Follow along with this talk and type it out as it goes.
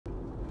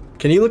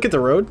Can you look at the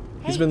road?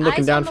 Hey, he's been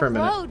looking down for a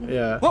minute. Road.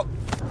 Yeah. Whoa.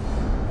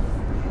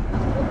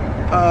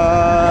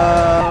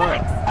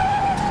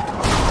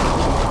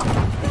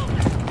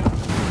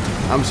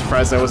 I'm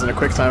surprised that wasn't a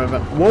quick time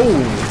event. Whoa!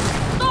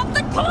 Stop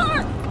the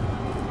car!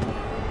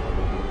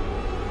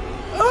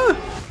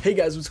 Hey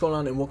guys, what's going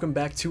on, and welcome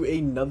back to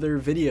another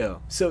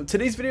video. So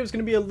today's video is going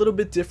to be a little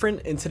bit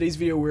different. In today's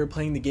video we're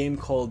playing the game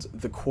called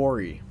The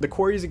Quarry. The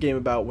Quarry is a game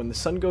about when the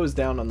sun goes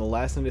down on the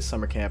last night of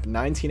summer camp,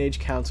 9 teenage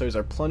counselors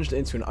are plunged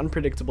into an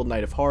unpredictable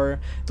night of horror.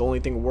 The only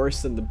thing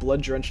worse than the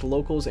blood-drenched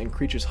locals and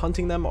creatures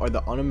hunting them are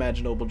the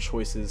unimaginable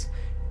choices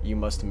you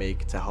must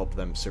make to help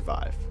them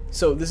survive.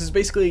 So this is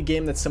basically a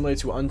game that's similar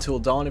to Until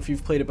Dawn if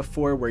you've played it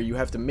before, where you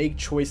have to make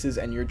choices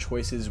and your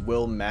choices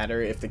will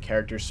matter if the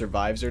character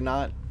survives or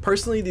not.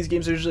 Personally, these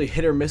games are usually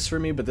hit or miss for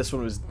me, but this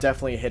one was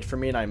definitely a hit for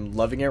me and I'm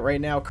loving it right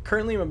now.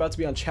 Currently I'm about to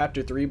be on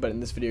chapter 3, but in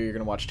this video you're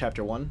going to watch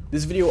chapter 1.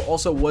 This video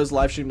also was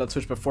live streamed on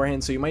Twitch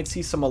beforehand, so you might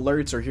see some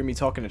alerts or hear me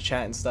talking to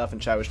chat and stuff,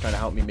 and chat was trying to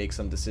help me make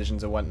some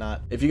decisions and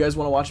whatnot. If you guys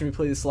want to watch me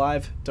play this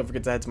live, don't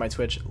forget to head to my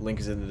Twitch,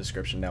 link is in the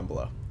description down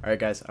below. Alright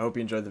guys, I hope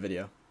you enjoyed the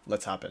video.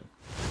 Let's hop in.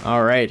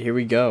 Alright, here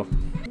we go.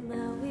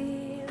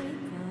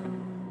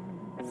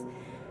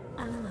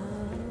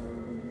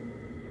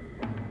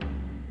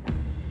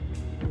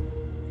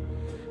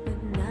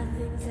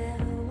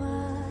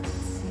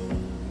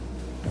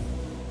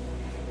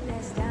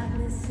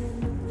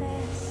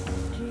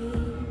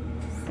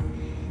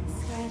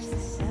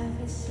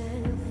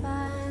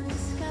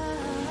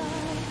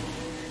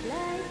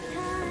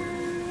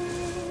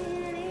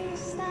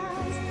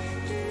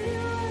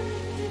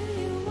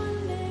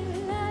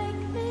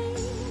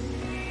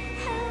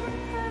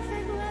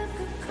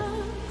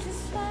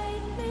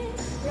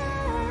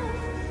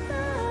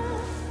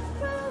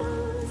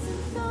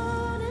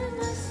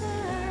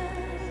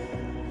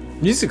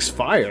 Music's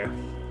fire.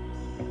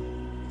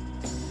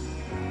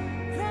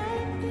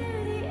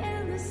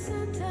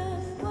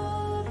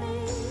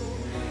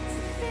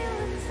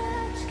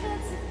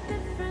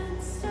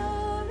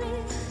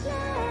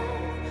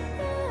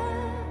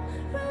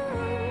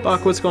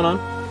 Bach, what's going on?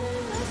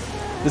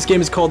 This game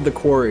is called The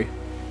Quarry.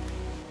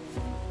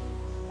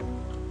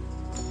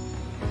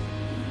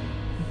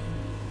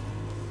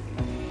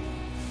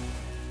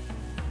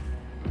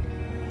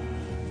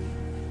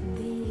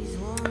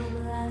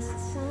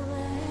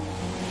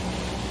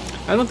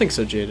 I don't think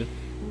so, Jaded.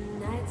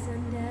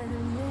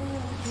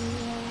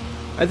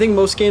 I think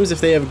most games, if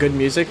they have good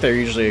music, they're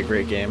usually a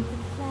great game.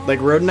 Like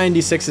Road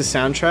 96's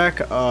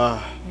soundtrack,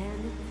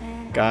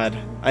 God.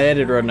 I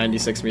added Road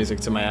 96 music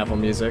to my Apple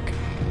Music.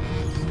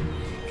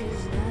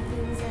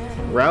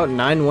 Route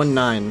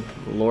 919,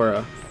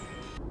 Laura.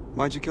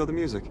 Why'd you kill the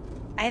music?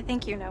 I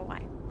think you know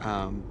why.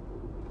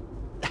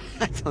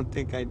 I don't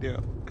think I do.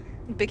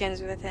 It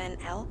begins with an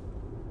L.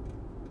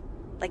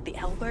 Like the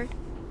L word.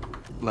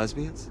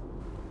 Lesbians?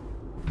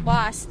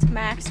 Lost,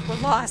 Max. We're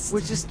lost.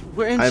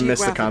 We're in I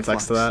missed the geographic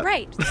context of flux. that.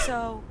 Right,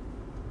 so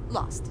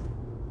lost.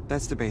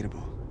 That's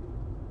debatable.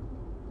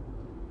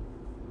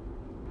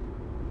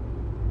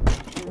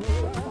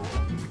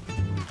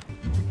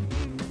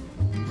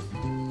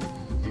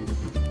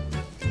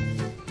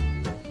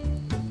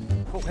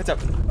 Oh, heads up.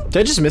 Did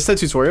I just miss that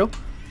tutorial?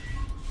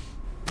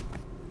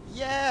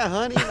 Yeah,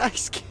 honey,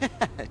 nice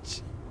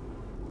catch.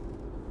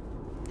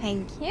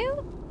 Thank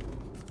you.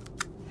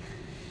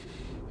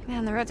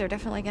 Man, the roads are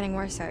definitely getting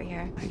worse out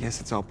here. I guess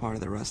it's all part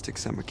of the rustic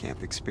summer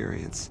camp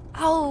experience.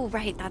 Oh,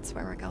 right, that's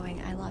where we're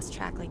going. I lost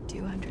track like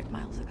 200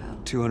 miles ago.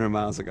 200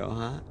 miles ago,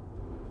 huh?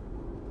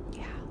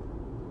 Yeah.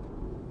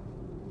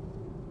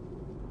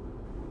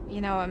 You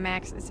know what,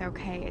 Max? It's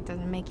okay. It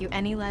doesn't make you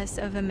any less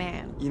of a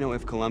man. You know,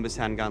 if Columbus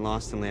hadn't got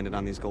lost and landed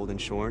on these golden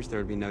shores, there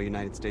would be no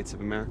United States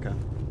of America.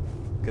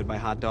 Goodbye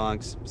hot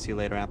dogs, see you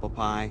later apple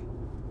pie.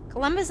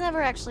 Columbus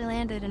never actually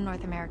landed in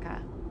North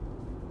America.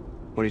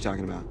 What are you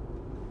talking about?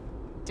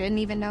 Didn't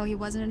even know he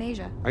wasn't in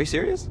Asia. Are you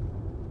serious?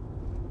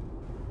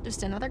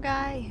 Just another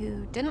guy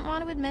who didn't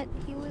want to admit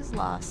he was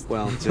lost.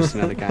 Well, just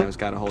another guy who's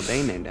got a whole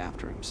day named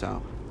after him,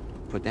 so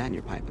put that in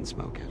your pipe and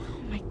smoke it. Oh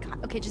my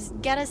god. Okay,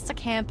 just get us to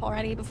camp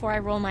already before I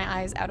roll my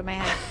eyes out of my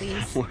head,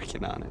 please. I'm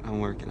working on it.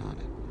 I'm working on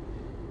it.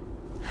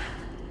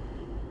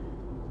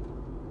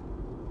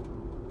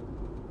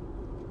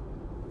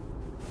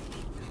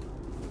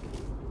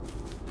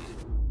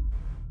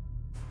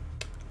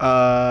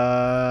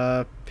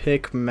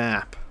 Pick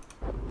map.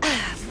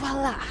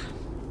 Voila.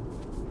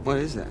 What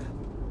is that?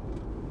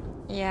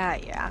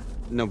 Yeah.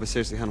 No, but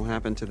seriously, hon, what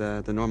happened to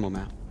the normal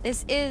map?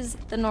 This is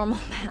the normal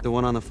map. The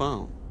one on the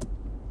phone?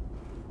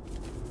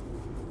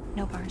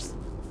 No bars.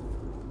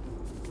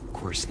 Of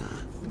course not.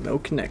 No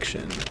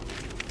connection.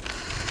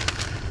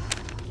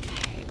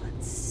 Okay,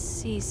 let's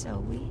see. So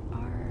we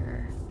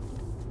are...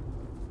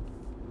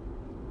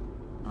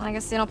 Well, I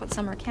guess they don't put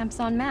summer camps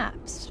on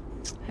maps.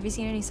 Have you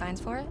seen any signs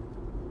for it?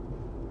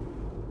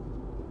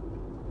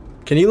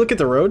 Can you look at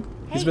the road?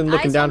 He's Hey, been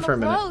looking eyes down on for a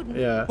the minute. road.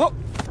 Yeah. Whoa!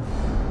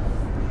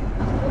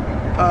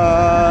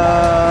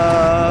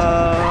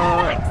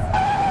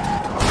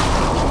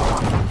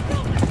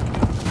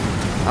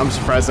 I'm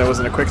surprised that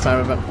wasn't a quick time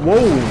event. Whoa!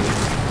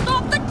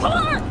 Stop the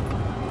car!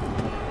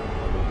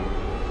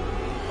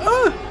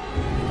 Ah!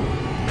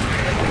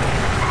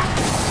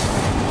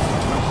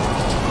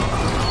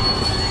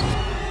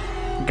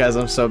 Guys,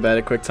 I'm so bad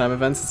at quick time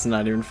events, it's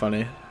not even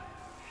funny.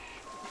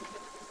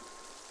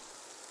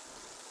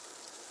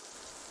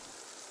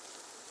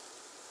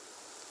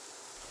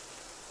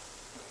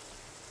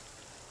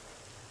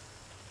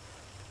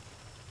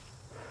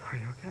 Are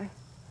you okay?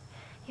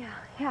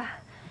 Yeah.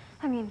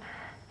 I mean,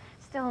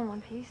 still in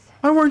one piece.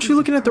 Why weren't you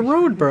looking at the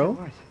road,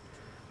 bro?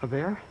 A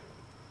bear?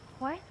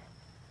 What?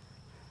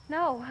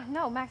 No,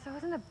 Max, I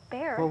wasn't a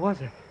bear. What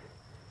was it?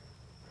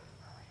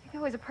 I think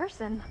it was a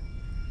person.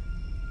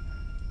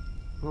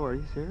 Oh, are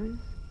you serious?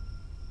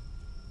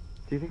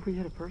 Do you think we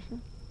hit a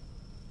person?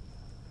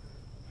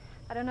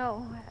 I don't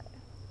know.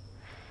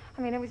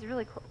 I mean, it was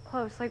really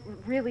close, like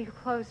really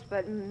close,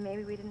 but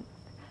maybe we didn't.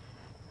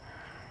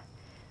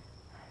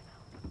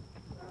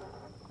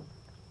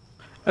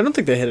 I don't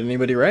think they hit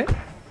anybody, right?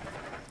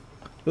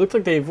 It looked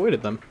like they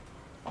avoided them.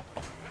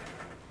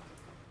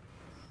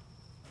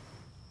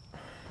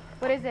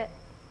 What is it?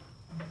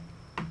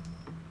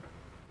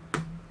 I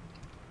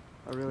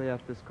really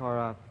effed this car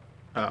up.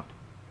 Oh.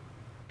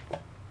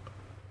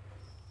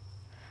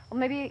 Well,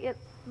 maybe it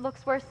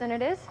looks worse than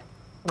it is.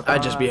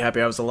 I'd just be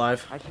happy I was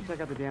alive. I should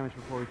check out the damage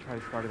before we try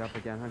to start it up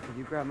again, huh? Could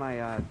you grab my,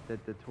 the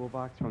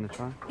toolbox from the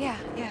trunk? Yeah,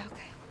 okay.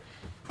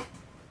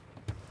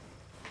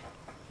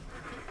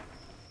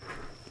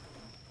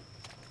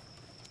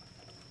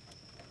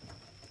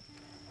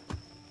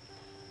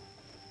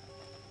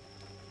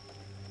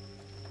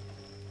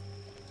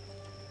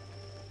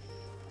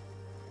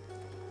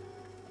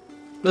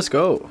 Let's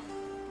go.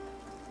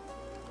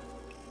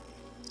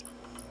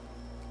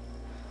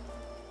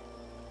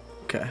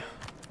 Okay.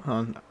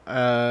 Hold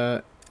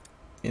on.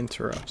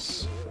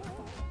 Interrupts.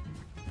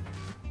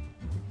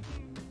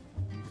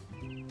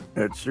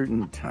 At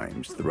certain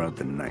times throughout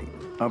the night,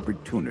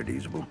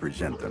 opportunities will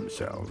present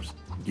themselves,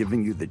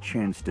 giving you the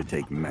chance to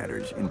take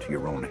matters into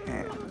your own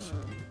hands.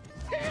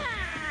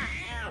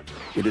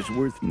 It is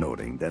worth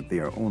noting that they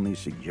are only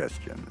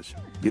suggestions.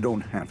 You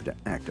don't have to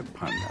act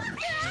upon them.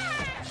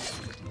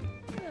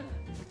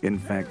 In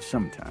fact,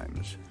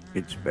 sometimes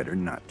it's better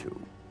not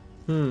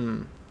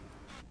to.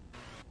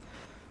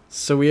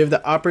 So we have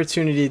the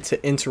opportunity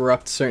to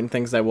interrupt certain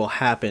things that will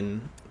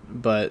happen,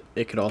 but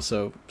it could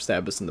also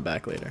stab us in the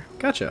back later.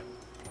 Gotcha.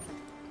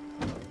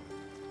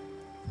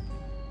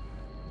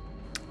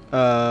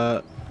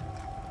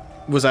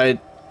 Was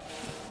I...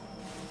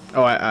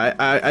 Oh,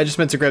 I just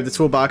meant to grab the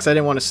toolbox. I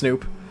didn't want to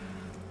snoop.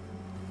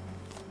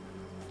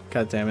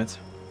 God damn it.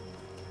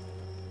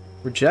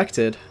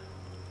 Rejected?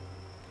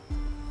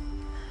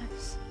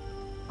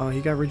 Oh, he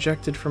got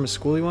rejected from a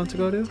school he wanted to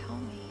go to?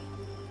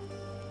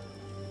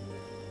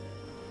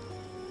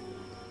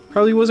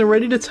 Probably wasn't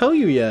ready to tell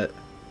you yet.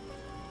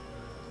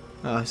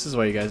 Oh, this is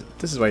why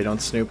you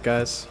don't snoop,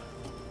 guys.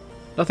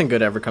 Nothing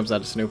good ever comes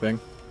out of snooping.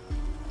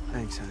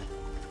 Thanks, hon.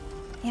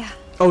 Yeah.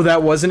 Oh,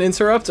 that was an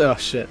interrupt? Oh,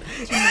 shit.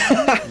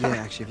 Yeah,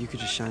 actually, if you could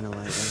just shine a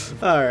light.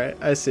 Alright,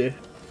 I see.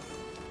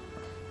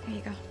 There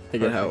you go. I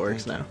get how it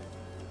works now.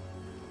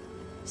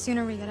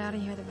 Sooner we get out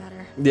of here, the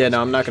better. Yeah, no,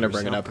 I'm not gonna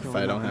bring it up if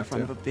I don't have in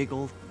front to. of a big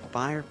old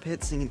fire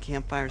pit singing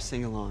campfire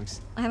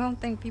sing-alongs. I don't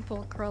think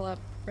people curl up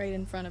right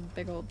in front of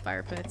big old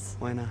fire pits.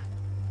 Why not?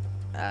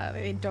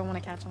 They don't want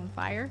to catch on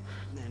fire.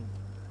 And then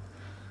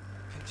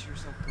picture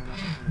yourself going up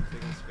in front of a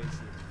big old space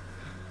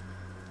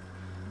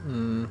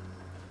heater.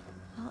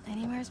 Well,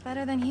 anywhere's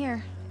better than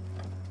here.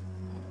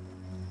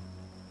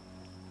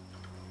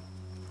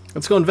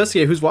 Let's go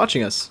investigate who's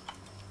watching us.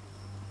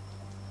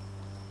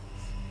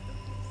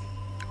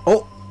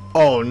 Oh!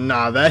 Oh,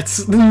 nah,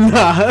 that's...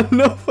 Nah,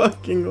 no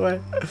fucking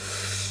way.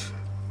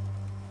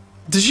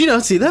 Did you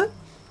not see that?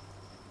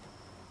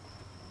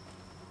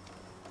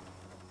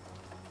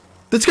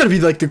 That's gotta be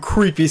like the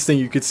creepiest thing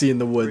you could see in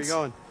the woods. Where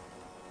are you going?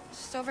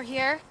 Just over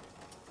here.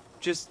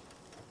 Just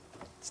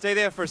stay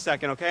there for a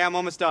second, okay? I'm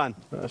almost done.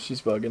 She's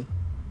bugging.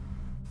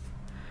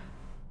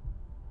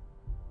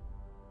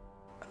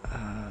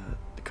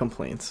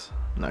 Complaints.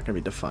 I'm not gonna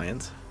be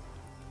defiant.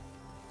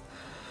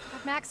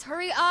 Max,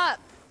 hurry up!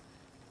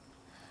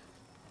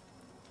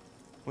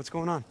 What's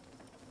going on?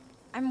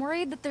 I'm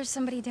worried that there's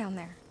somebody down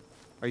there.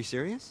 Are you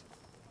serious?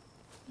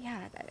 Yeah,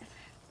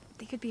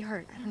 they could be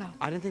hurt. I don't know.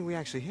 I didn't think we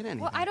actually hit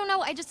anything. Well, I don't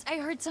know. I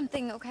heard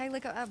something, okay?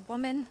 Like a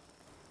woman.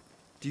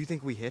 Do you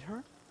think we hit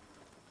her?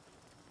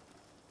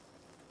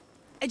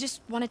 I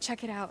just want to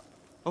check it out.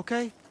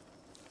 Okay.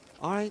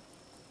 All right.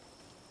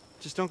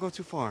 Just don't go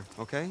too far,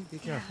 okay? Be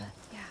careful.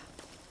 Yeah.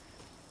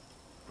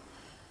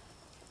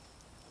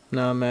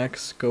 Nah,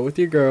 Max, go with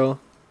your girl.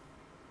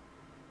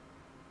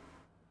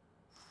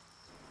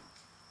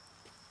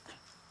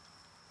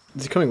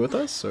 Is he coming with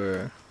us,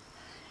 or...?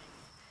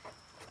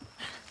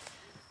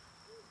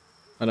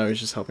 I know he's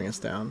just helping us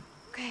down.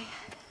 Okay.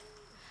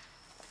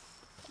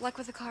 Luck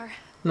with the car.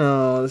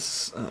 No,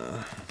 this...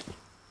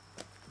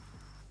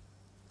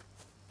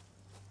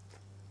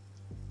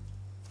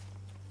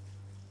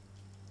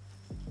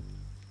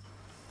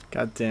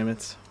 God damn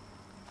it.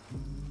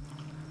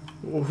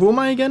 Who am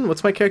I again?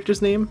 What's my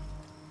character's name?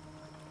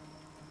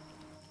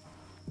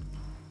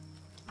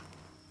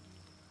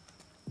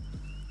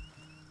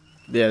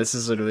 Yeah, this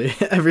is literally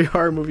every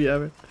horror movie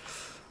ever.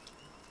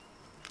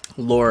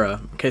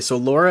 Laura. Okay, so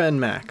Laura and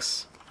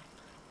Max.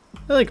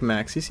 I like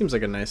Max. He seems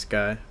like a nice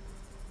guy.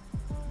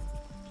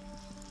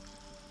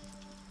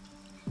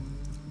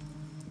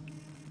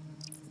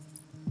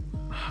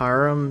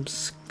 Harum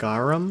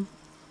Scarum?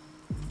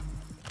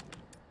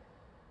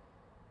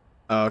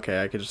 Oh,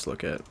 okay, I could just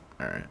look at.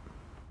 Alright.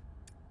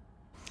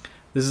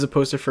 This is a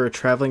poster for a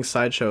traveling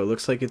sideshow. It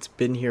looks like it's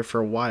been here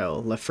for a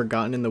while. Left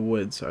forgotten in the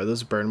woods. Are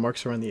those burn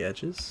marks around the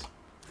edges?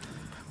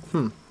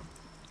 Hmm.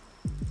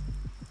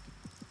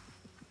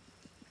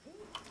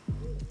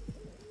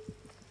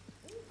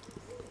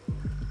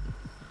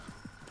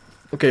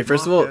 Okay,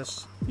 first of all,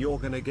 you're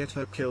gonna get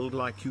her killed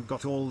like you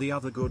got all the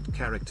other good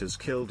characters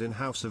killed in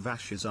House of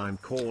Ashes. I'm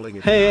calling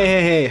it.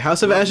 Hey.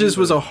 House of Ashes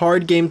was a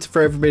hard game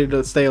for everybody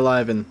to stay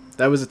alive in.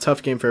 That was a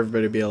tough game for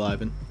everybody to be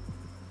alive in.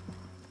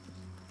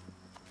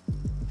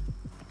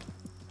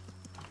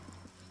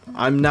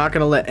 I'm not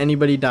gonna let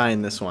anybody die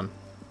in this one.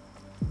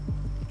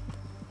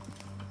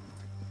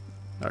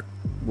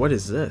 What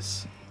is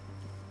this?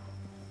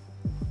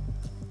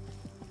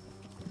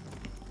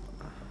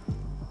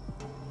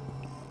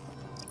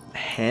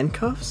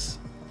 Handcuffs?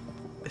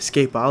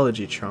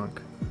 Escapology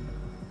trunk.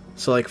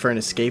 So like for an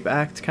escape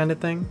act kind of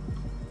thing?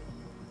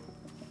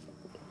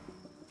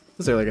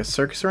 Is there like a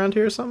circus around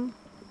here or something?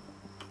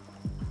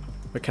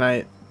 But can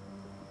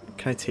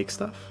I take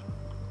stuff?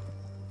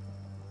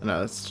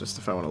 No, that's just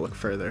if I want to look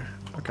further.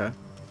 Okay.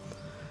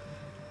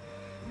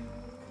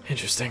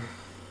 Interesting.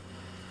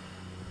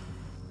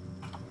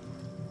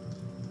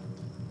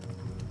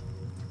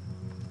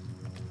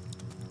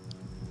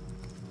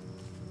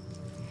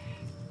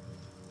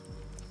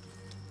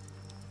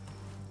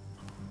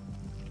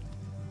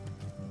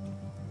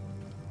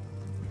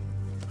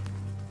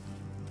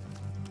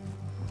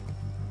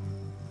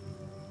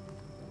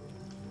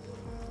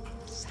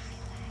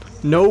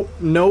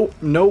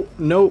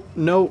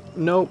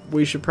 Nope.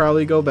 We should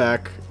probably go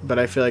back, but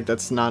I feel like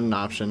that's not an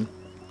option.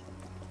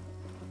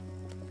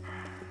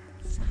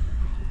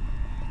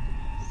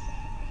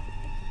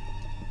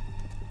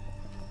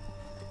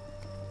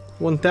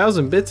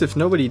 $1,000 bits if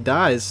nobody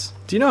dies.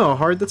 Do you know how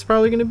hard that's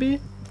probably gonna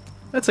be?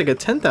 That's like a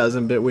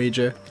 10,000 bit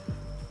wager.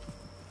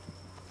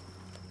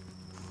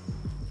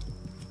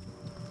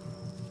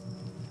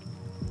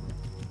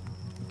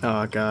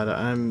 Oh god,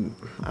 I'm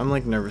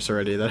like nervous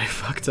already that I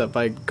fucked up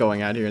by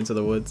going out here into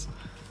the woods.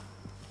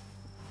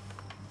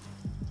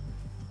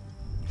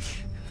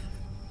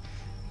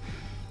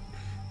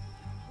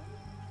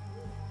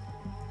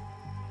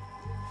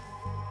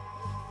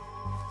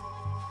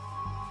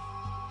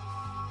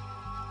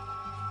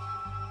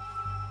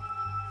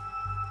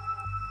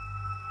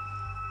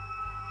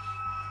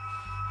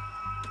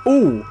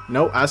 Ooh,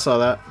 no, I saw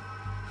that.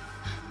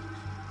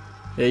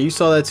 Yeah, you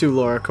saw that too,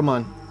 Laura. Come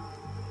on.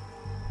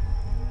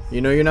 You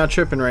know you're not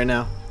tripping right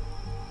now.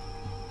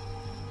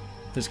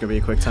 There's gonna be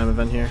a quick time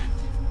event here.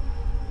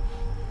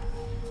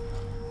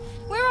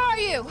 Where are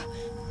you?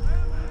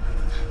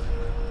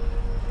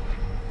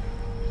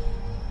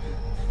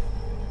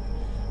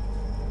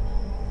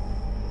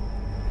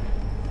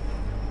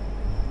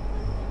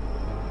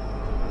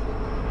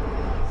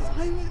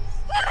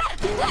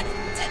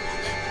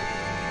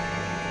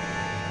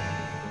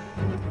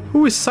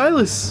 Who is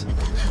Silas?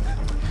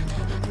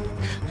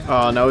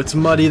 Oh no, it's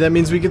muddy. That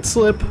means we could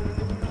slip.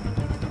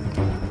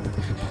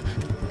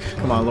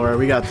 Come on, Laura,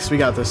 we got this, we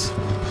got this.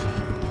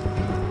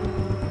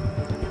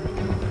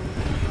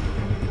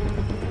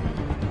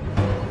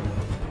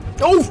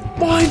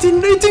 Oh, it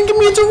didn't give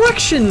me a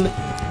direction!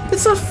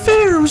 It's not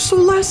fair, it was so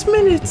last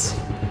minute!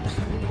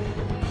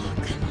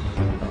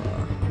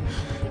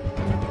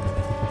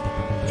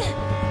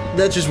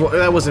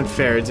 That wasn't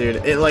fair,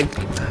 dude. It like...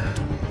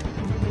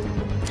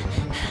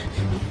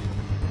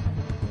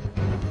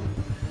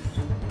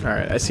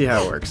 Alright, I see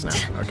how it works now.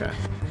 Okay.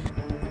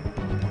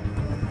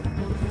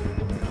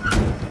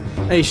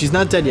 Hey, she's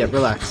not dead yet.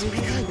 Relax.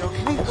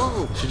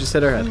 She just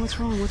hit her head. What's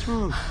wrong? What's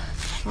wrong?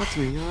 Talk to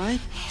me, you alright?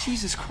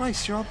 Jesus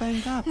Christ, you're all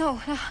banged up. No,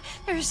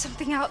 there's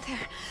something out there.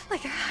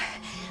 Like,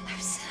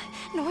 there's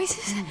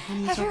noises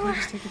Honey, it's everywhere. okay.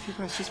 Just take a few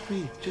breaths. Just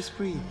breathe. Just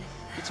breathe.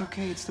 It's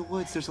okay. It's the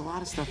woods. There's a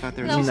lot of stuff out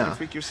there. No. Just No. don't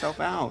freak yourself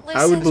out.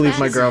 I would believe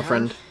my Madison.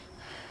 girlfriend.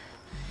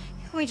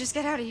 Can we just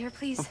get out of here,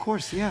 please? Of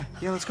course, yeah.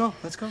 Yeah, let's go.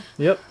 Let's go.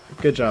 Yep.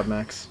 Good job,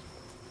 Max.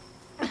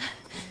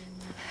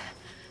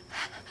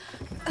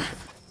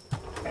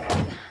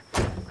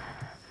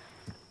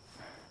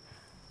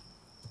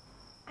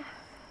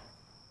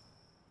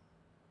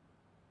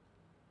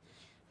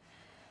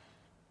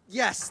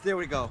 Yes, there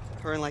we go.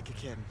 Purring like a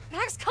kid.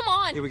 Max, come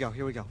on! Here we go.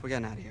 Here we go. We're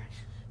getting out of here.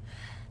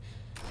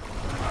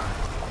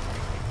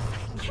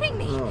 Are you kidding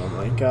me? Oh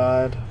my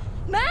god.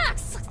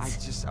 Max!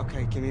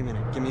 Okay, give me a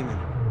minute. Give me a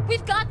minute.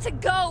 We've got to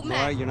go, Laura,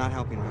 Max! you're not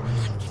helping me.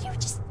 Can you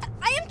just...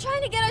 I am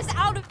trying to get us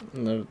out of...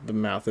 The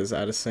mouth is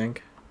out of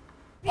sync.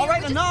 All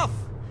right, enough!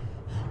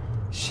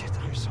 Shit,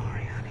 I'm sorry.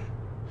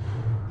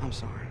 I'm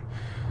sorry.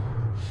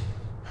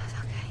 It's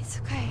okay, it's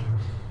okay.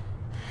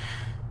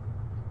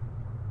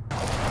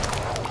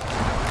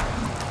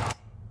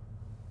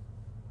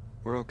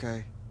 We're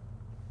okay.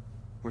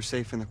 We're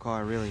safe in the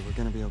car, really. We're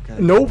gonna be okay.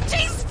 Nope.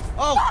 Jeez!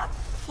 Oh,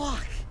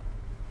 fuck!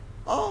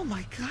 Oh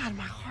my god,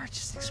 my heart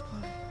just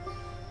exploded.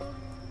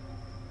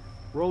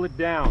 Roll it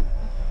down.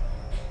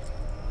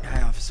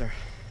 Hi, officer.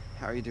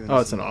 How are you doing? Oh,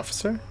 it's an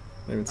officer?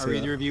 I didn't even Are see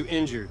either that. of you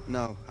injured?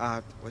 No,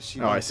 was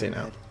she... Oh, I bumped see her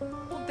now. head?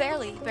 Well,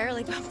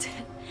 barely bumped it.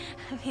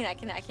 I mean, I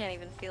can't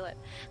even feel it.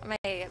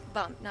 My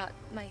bump, not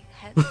my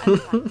head. I'm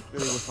fine. Really,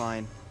 we're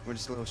fine. We're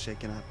just a little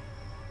shaken up.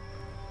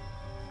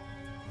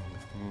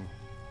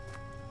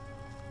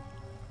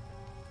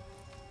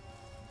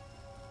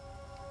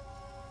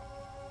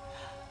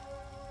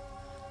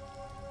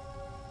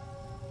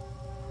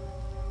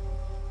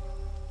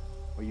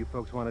 Well, you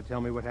folks want to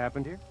tell me what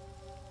happened here?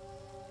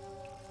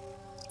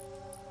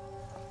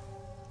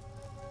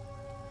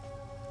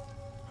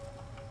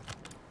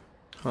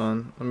 Hold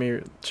on, let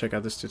me check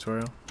out this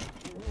tutorial.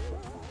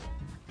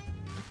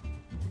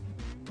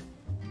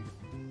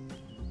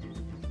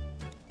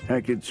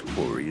 Hackett's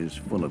Quarry is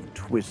full of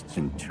twists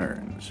and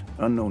turns,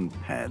 unknown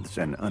paths,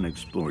 and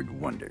unexplored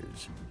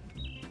wonders.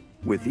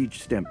 With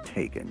each step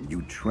taken,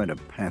 you tread a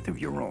path of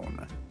your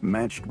own,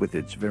 matched with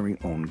its very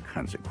own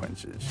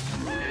consequences.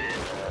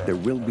 There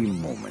will be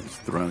moments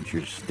throughout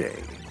your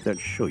stay that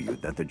show you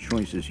that the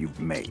choices you've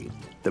made,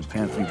 the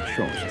path you've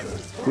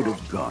chosen, could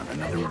have gone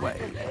another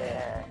way.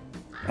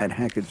 At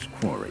Hackett's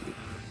Quarry,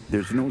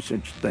 there's no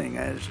such thing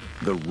as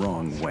the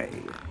wrong way.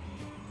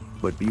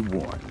 But be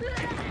warned,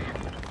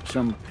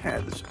 some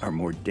paths are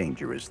more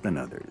dangerous than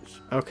others.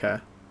 Okay.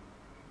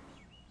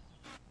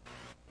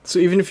 So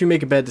even if you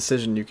make a bad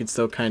decision, you can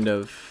still kind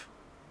of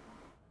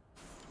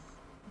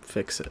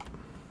fix it.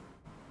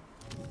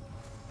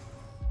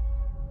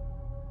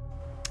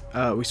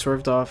 We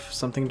swerved off,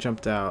 something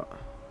jumped out.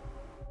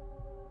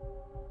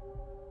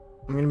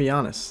 I'm gonna be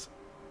honest.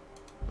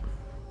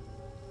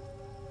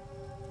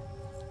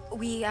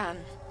 We,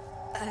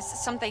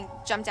 something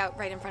jumped out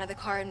right in front of the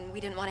car and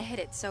we didn't want to hit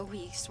it, so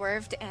we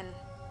swerved and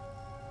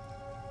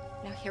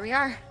now here we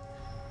are.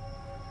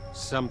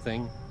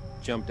 Something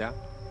jumped out.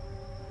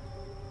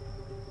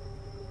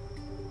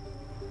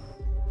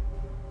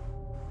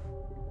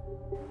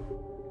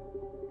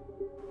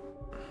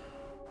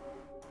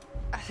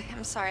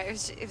 I'm sorry,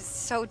 it was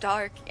so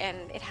dark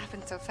and it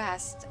happened so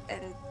fast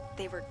and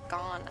they were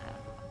gone.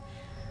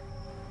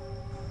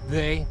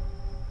 They?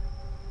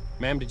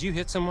 Ma'am, did you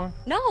hit someone?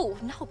 No,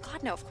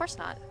 God, no, of course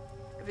not.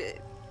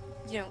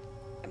 You know,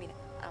 I mean,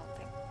 I don't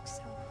think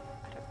so.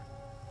 I don't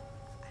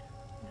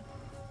know.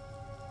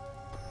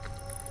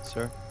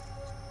 Sir?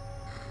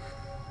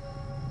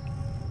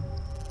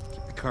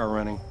 Keep the car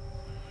running.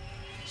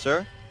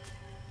 Sir?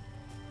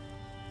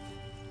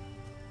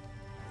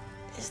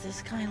 Is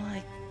this kind of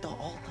like the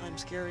all-time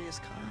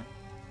scariest cop?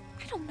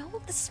 I don't know,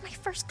 this is my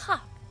first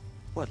cop.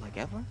 What, like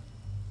ever?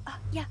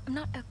 Yeah, I'm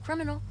not a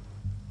criminal.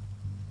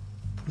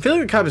 I feel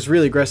like the cop is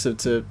really aggressive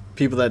to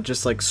people that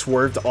just like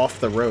swerved off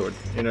the road.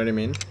 You know what I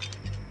mean?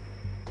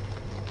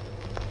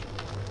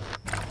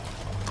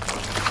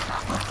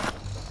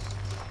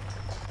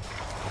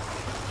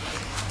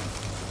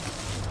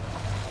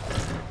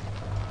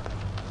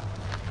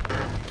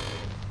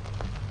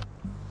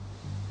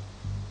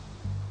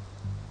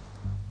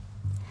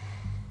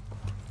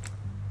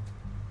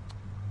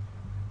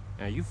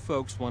 Now you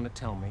folks want to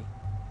tell me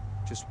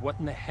just what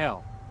in the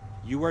hell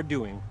you are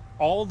doing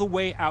all the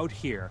way out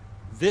here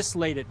this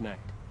late at night.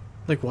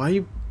 Like,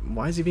 why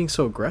is he being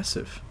so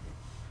aggressive?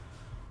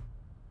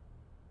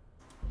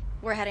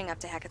 We're heading up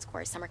to Hackett's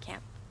Quarry summer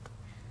camp.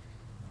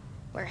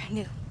 We're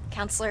new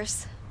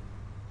counselors.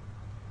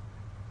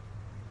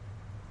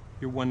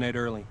 You're one night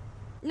early.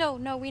 No,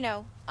 we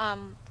know.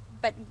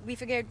 But we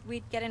figured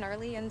we'd get in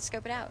early and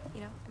scope it out,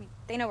 you know? I mean,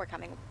 they know we're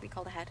coming. We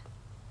called ahead.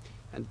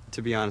 And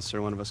to be honest,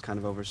 sir, one of us kind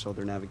of oversold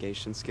their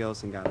navigation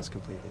skills and got us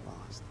completely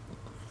lost.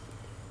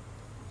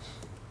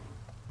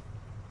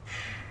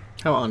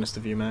 How honest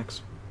of you,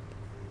 Max.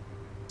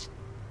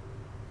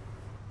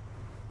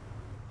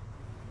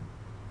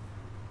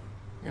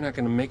 You're not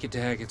gonna make it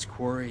to Hackett's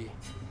Quarry.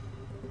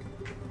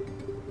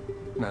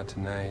 Not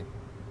tonight.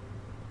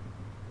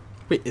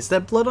 Wait, is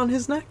that blood on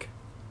his neck?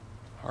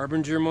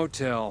 Harbinger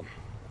Motel.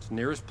 It's the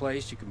nearest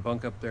place. You can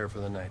bunk up there for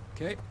the night,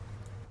 okay?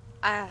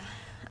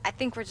 I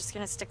think we're just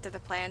gonna stick to the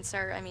plan,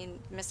 sir. I mean,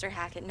 Mr.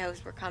 Hackett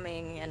knows we're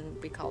coming and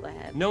we called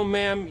ahead. No,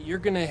 ma'am. You're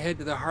gonna head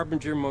to the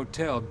Harbinger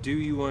Motel. Do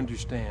you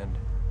understand?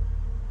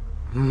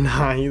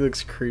 Nah, he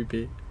looks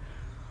creepy.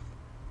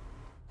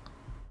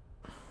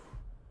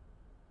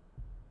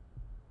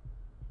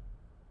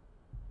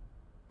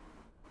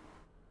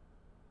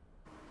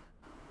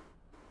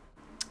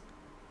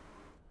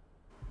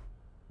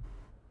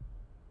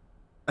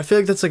 I feel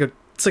like it's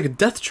like a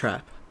death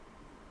trap.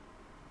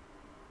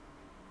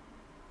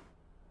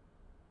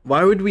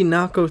 Why would we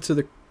not go to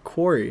the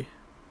quarry?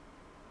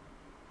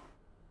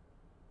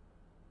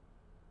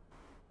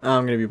 Oh,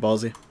 I'm gonna be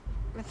ballsy.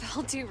 With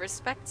all due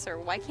respect, sir,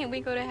 why can't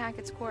we go to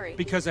Hackett's Quarry?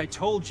 Because I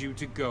told you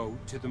to go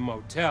to the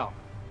motel.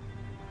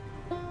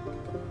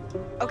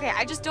 Okay,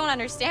 I just don't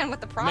understand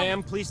what the problem.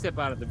 Ma'am, please step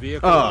out of the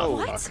vehicle. Oh.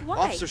 What? Why?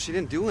 Officer, she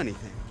didn't do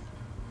anything.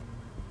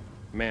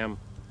 Ma'am,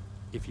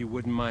 if you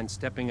wouldn't mind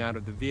stepping out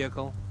of the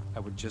vehicle, I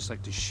would just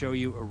like to show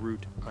you a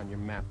route on your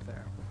map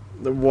there.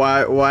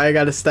 Why I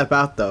gotta step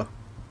out though?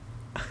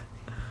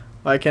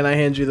 Why can't I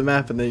hand you the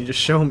map and then you just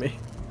show me?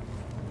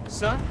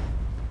 Son,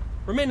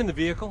 remain in the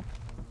vehicle.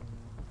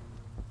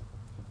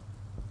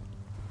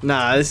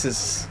 Nah, this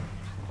is...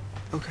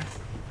 Okay.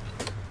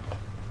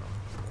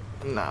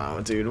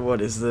 Nah, dude,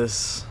 what is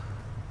this?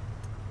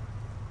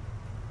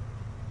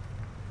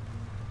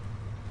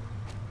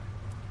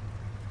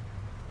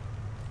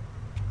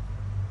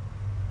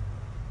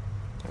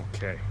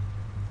 Okay.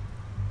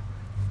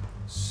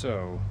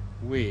 So,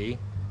 we...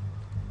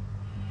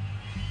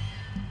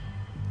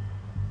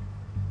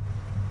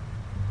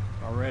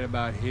 are right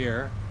about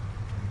here.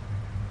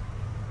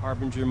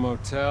 Harbinger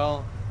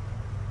Motel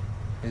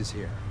is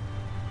here.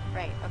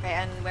 Right, okay,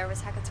 and where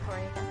was Hackett's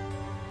Quarry again?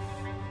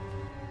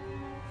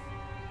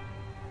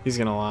 He's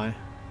gonna lie.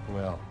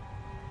 Well,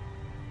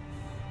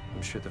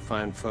 I'm sure the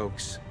fine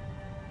folks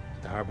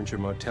at the Harbinger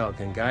Motel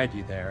can guide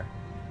you there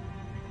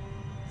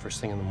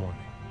first thing in the morning.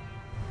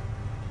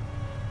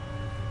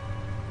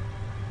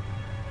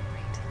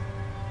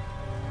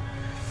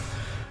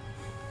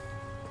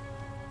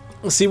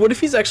 See, what if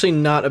he's actually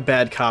not a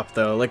bad cop,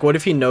 though? Like, what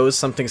if he knows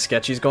something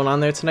sketchy's going on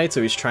there tonight,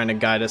 so he's trying to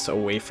guide us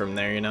away from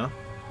there, you know?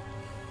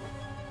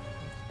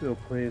 Still,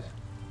 please.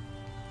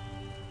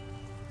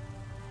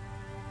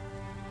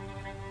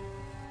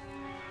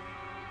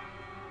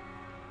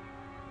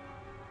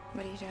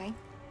 What are you doing?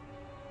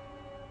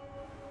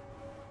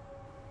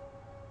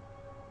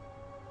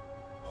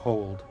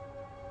 Hold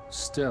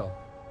still.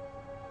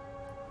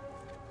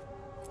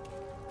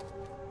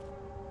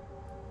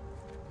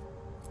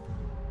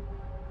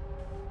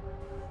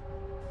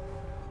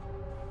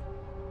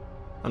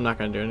 I'm not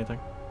gonna do anything.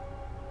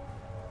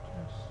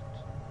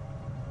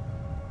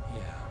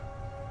 Yeah.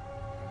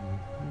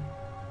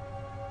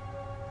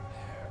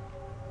 There.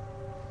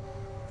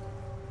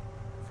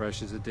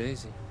 Fresh as a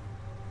daisy.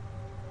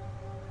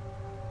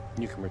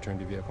 You can return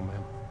to vehicle,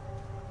 ma'am.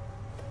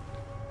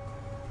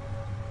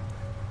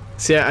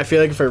 See, I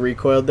feel like if I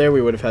recoiled there,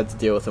 we would have had to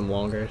deal with him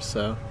longer,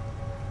 so...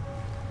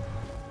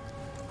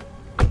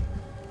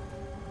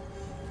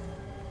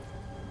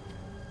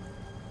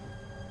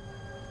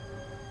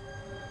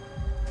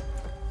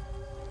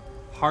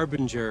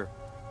 Harbinger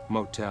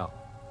Motel.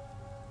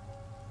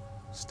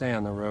 Stay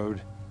on the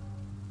road.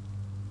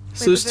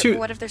 So there's two...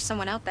 What if there's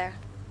someone out there?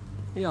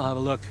 Yeah, I'll have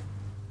a look.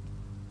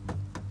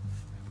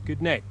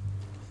 Good night.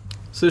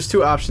 So there's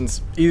two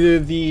options. Either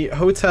the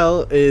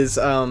hotel is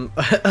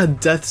a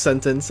death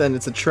sentence and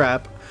it's a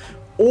trap,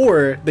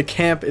 or the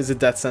camp is a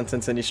death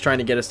sentence and he's trying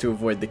to get us to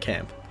avoid the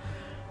camp.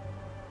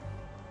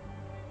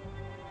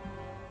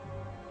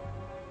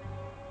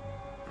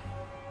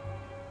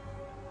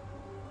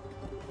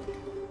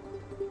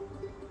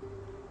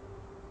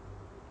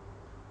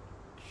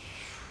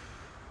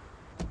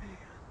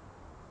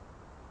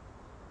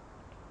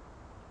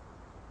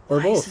 Or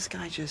Why both. is this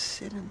guy just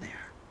sitting there?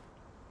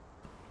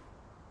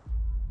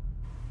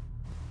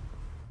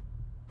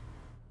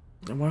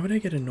 And why would I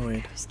get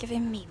annoyed? It was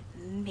giving me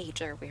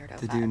major weirdo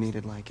The vibes. dude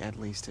needed like at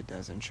least a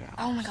dozen showers.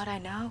 Oh my god, I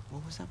know.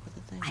 What was up with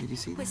the thing? Did you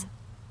see that?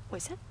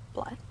 Was it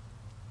blood?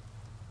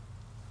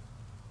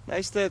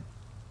 Nice to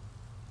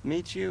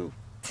meet you.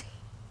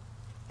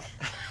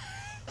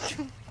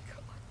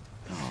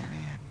 Oh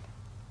man.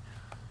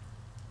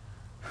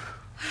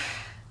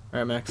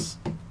 Alright, Max.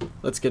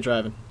 Let's get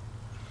driving.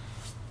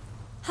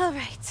 All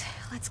right,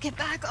 let's get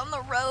back on the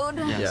road.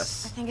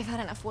 Yes. I think I've had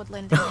enough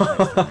woodland.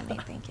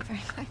 Thank you very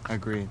much.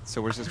 Agreed.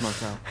 So where's this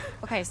motel?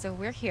 Okay, so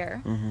we're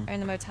here, Mhm.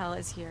 and the motel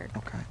is here,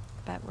 Okay.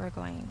 but we're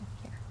going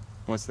here.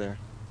 What's there?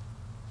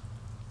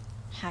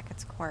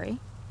 Hackett's Quarry.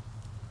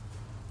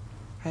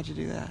 How'd you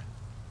do that?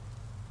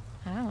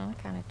 I don't know,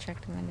 I kind of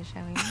tricked him into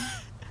showing me.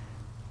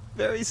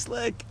 Very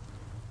slick.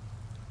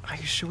 Are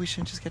you sure we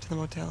shouldn't just get to the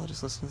motel?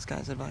 Just listen to this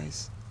guy's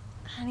advice?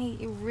 Honey,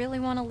 you really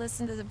want to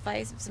listen to the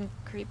advice of some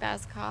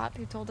creep-ass cop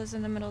who told us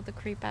in the middle of the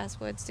creep-ass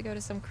woods to go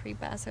to some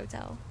creep-ass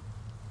hotel?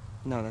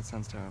 No, that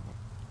sounds terrible.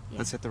 Yeah.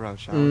 Let's hit the road,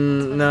 shall we?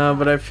 No,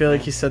 but I feel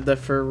like he said that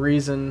for a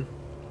reason.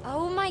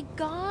 Oh my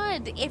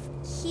god, if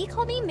he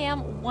called me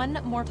ma'am one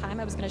more time,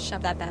 I was gonna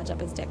shove that badge up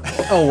his dick.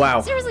 Oh,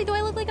 wow. Seriously, do I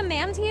look like a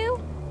ma'am to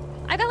you?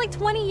 I got like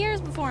 20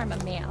 years before I'm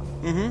a ma'am.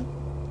 Mm-hmm.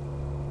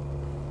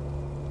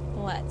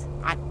 What?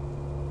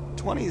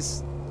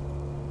 20's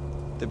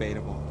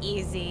debatable.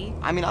 Easy.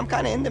 I mean, I'm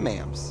kind of into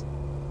ma'ams.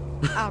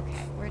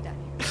 Okay, we're done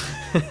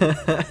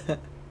here.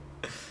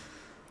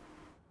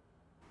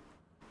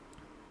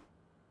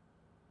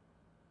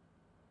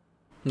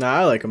 Nah,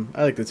 I like them.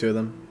 I like the two of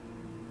them.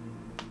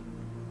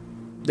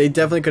 They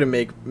definitely could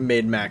have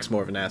made Max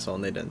more of an asshole,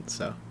 and they didn't,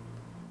 so.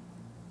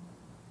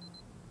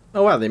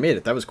 Oh, wow, they made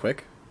it. That was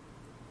quick.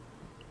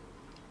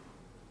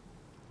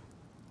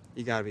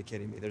 You gotta be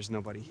kidding me. There's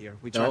nobody here.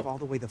 We drive all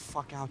the way the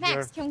fuck out here.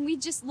 Max, can we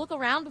just look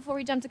around before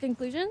we jump to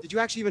conclusions? Did you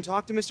actually even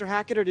talk to Mr.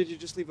 Hackett, or did you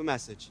just leave a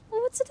message?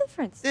 Well, what's the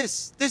difference?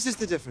 This is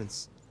the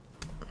difference.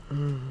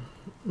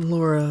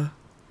 Laura.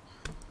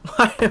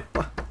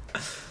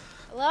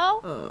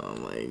 Hello? Oh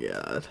my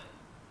god.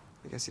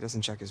 I guess he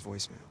doesn't check his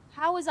voicemail.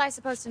 How was I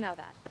supposed to know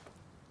that?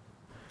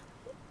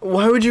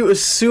 Why would you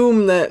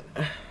assume that?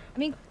 I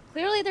mean,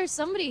 clearly there's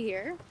somebody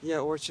here. Yeah,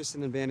 or it's just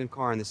an abandoned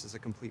car, and this is a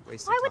complete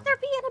waste of time. Why would there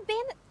be an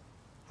abandoned...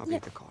 I'll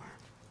beat the car.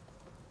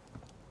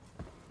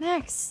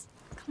 Max,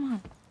 come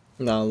on.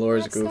 Nah,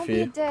 Laura's Max, don't be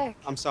goofy. a dick.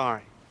 I'm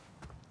sorry.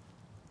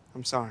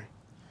 I'm sorry.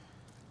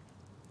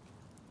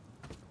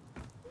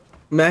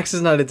 Max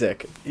is not a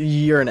dick.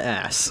 You're an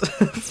ass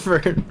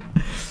for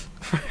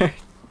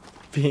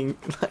being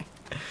like.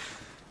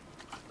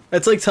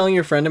 It's like telling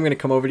your friend I'm gonna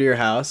come over to your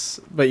house,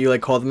 but you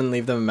like call them and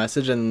leave them a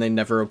message and they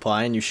never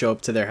reply, and you show up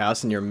to their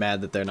house and you're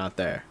mad that they're not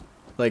there.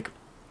 Like,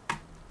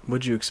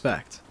 what'd you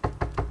expect?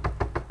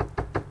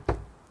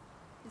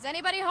 Is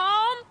anybody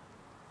home?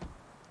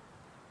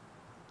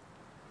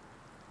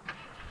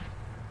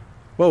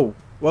 Whoa,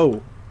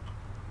 whoa.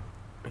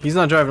 He's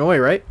not driving away,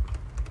 right?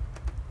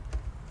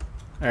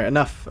 Alright,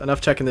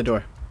 enough checking the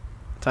door.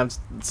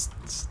 Time's...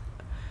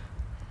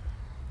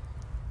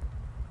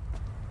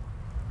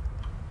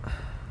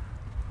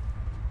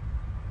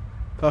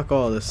 Fuck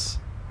all this.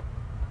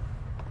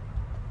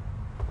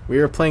 We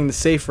are playing the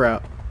safe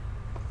route.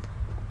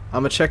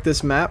 I'm gonna check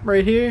this map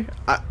right here.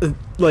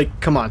 Like,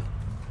 come on.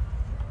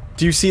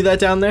 Do you see that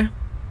down there?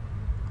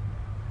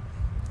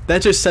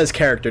 That just says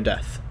character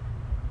death.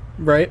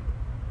 Right?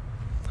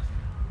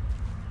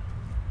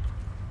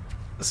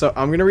 So,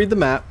 I'm gonna read the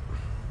map.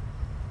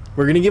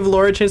 We're gonna give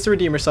Laura a chance to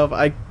redeem herself.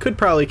 I could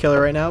probably kill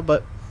her right now,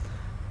 but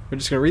we're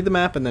just gonna read the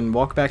map and then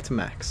walk back to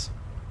Max.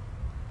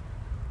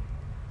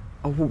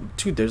 Oh,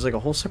 dude, there's like a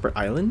whole separate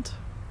island?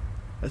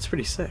 That's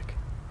pretty sick.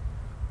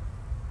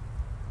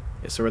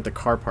 Yeah, so we're at the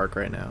car park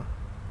right now.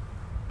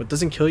 What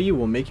doesn't kill you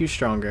will make you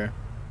stronger.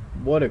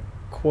 What a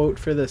quote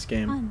for this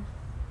game. Fun.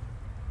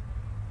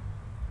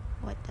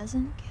 What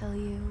doesn't kill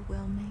you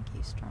will make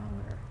you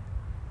stronger.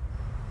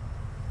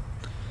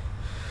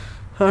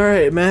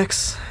 Alright,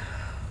 Max.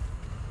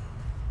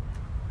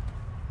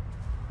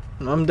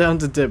 I'm down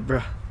to dip,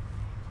 bruh.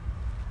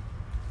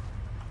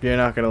 You're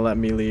not gonna let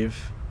me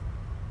leave.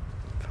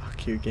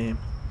 Fuck you, game.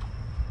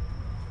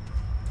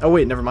 Oh,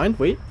 wait, never mind.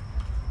 Wait.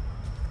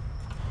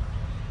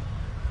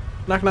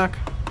 Knock, knock.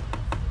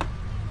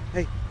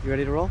 Hey, you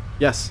ready to roll?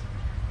 Yes.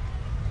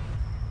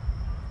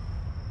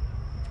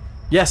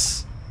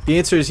 Yes. The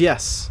answer is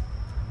yes.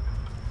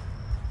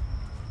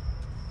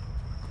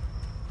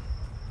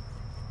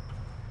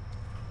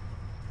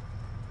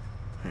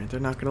 Alright,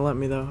 they're not gonna let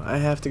me, though. I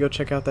have to go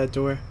check out that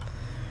door.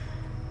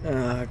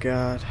 Oh,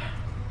 God.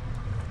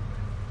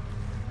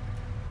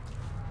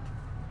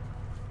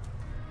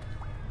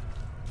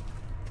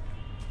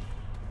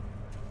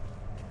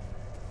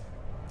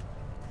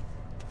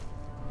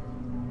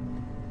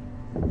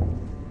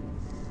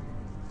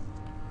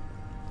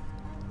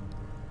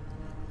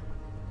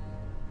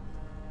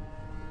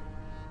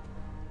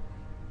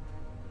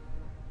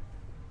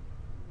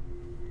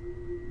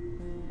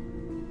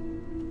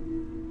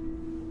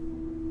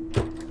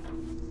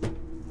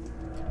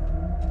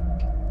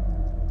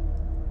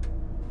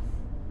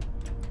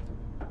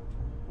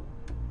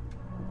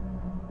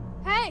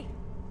 Hey!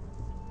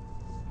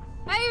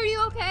 Hey, are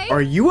you okay?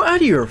 Are you out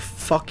of your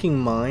fucking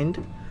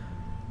mind?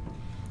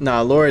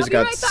 Nah, Laura's I'll be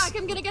got... right back.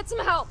 I'm gonna get some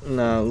help.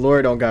 Nah,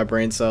 Laura don't got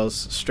brain cells.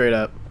 Straight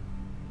up.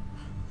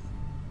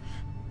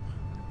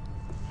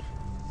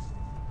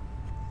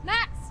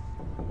 Max!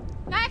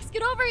 Max,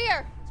 get over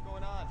here! What's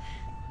going on?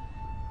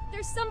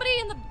 There's somebody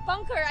in the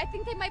bunker. I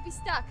think they might be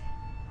stuck.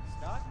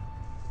 Stuck?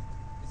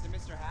 Is it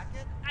Mr.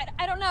 Hackett?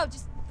 I don't know.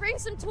 Just bring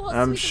some tools. so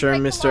I'm we can sure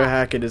break the Mr. lock.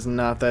 Hackett is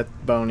not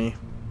that bony.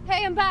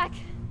 Hey, I'm back.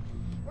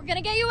 We're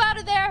gonna get you out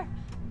of there.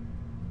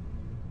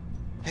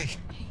 Hey,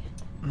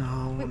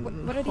 No. Wait,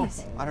 what are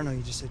these? I don't know,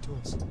 you just said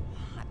tools.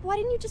 Why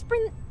didn't you just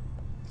bring...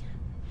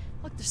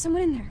 Look, there's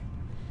someone in there.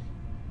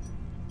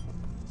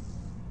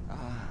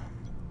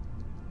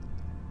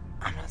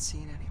 I'm not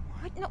seeing anyone.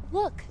 What? No,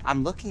 look.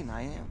 I'm looking,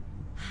 I am.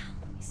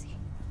 Let me see.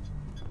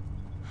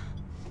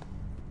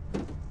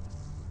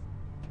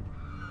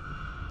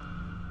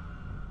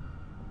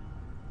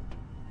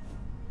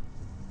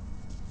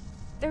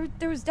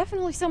 There was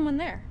definitely someone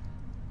there.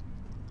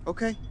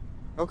 Okay,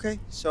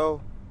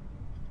 so...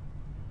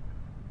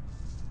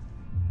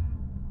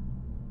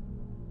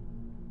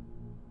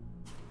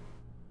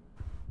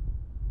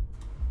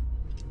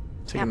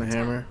 Taking the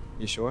hammer.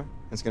 You sure?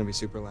 It's gonna be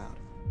super loud.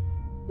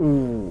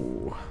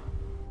 Ooh.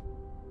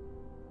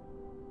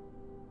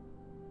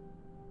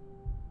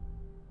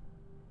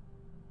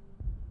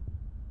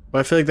 But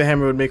I feel like the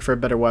hammer would make for a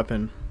better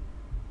weapon.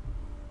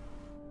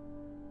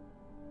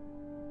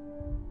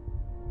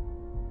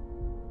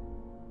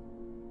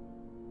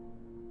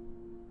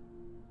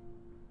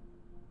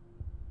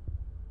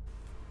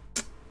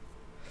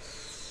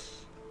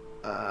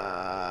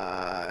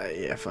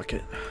 Yeah, fuck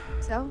it.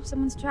 So,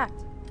 someone's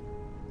tracked.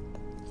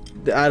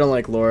 I don't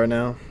like Laura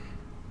now.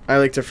 I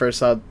liked her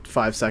first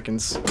 5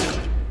 seconds.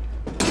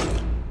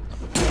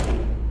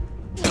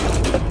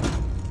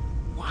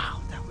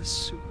 Wow, that was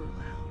super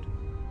loud.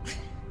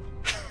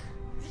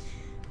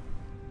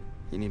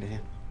 You need a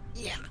hand?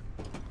 Yeah.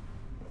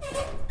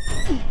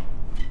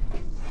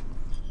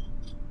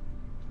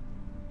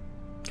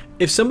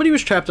 If somebody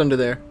was trapped under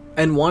there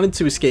and wanted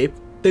to escape,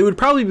 they would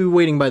probably be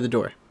waiting by the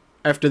door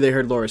after they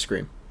heard Laura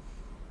scream.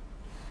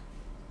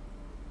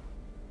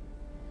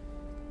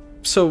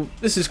 So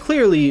this is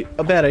clearly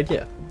a bad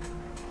idea.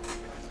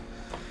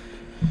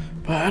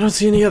 But I don't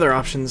see any other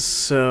options,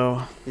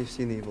 so... You've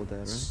seen The Evil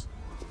Dead,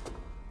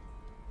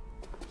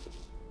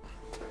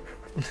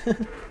 right?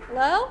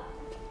 Hello?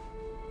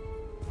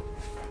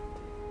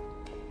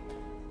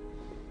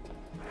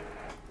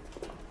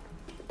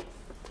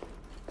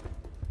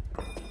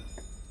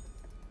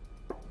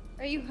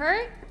 Are you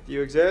hurt? Do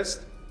you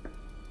exist?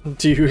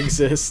 Do you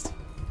exist?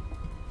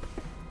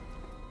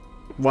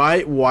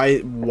 Why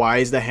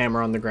is the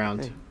hammer on the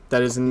ground? Hey,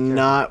 that is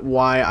not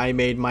why I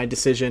made my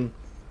decision.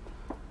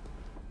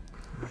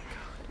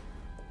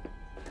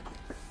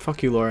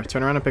 Fuck you, Laura.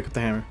 Turn around and pick up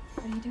the hammer.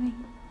 What are you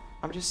doing?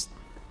 I'm just...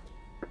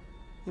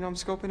 You know, I'm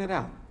scoping it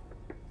out.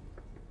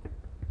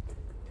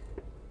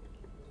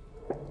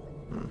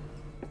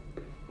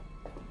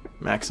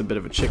 Mac's a bit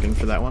of a chicken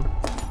for that one.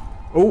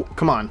 Oh,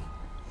 come on.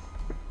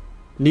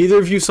 Neither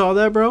of you saw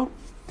that, bro?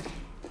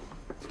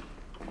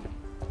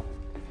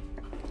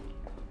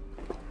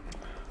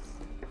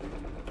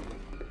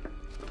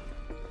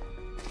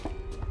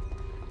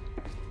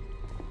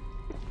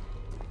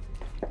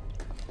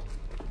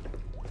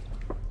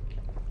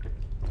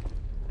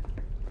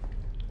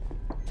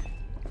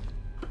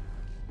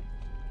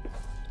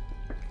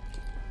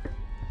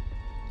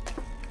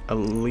 A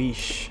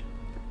leash.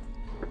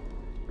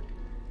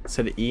 It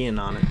said Ian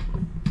on it.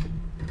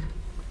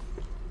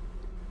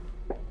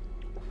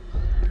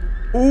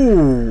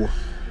 Ooh.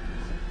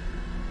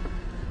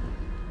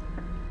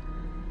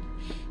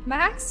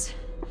 Max?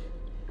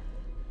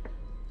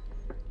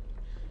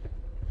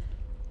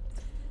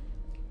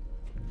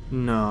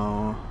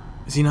 No.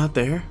 Is he not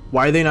there?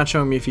 Why are they not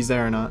showing me if he's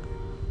there or not?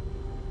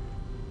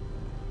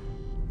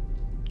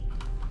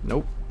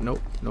 Nope,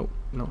 nope, nope,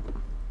 nope.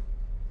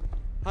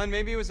 Hun,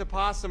 maybe it was a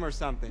possum or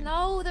something.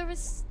 No, there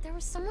was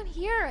someone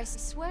here, I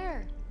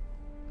swear.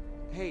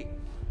 Hey,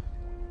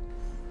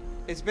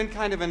 it's been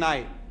kind of a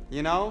night,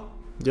 you know?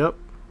 Yep.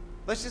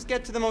 Let's just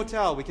get to the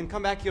motel. We can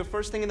come back here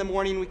first thing in the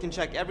morning. We can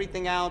check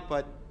everything out,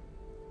 but...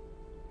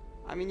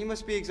 I mean, you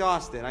must be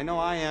exhausted. I know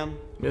I am.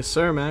 Yes,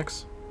 sir,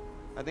 Max.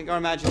 I think our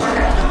imagination...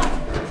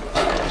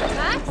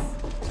 Max?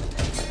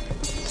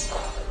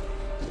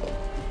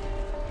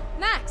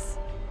 Max?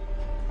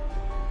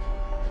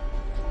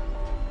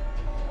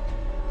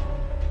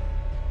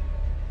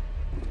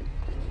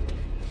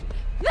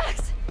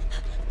 Max!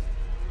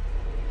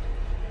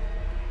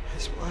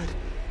 His blood.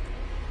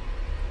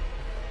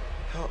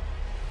 Help.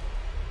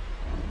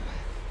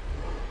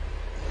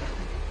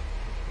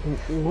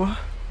 What?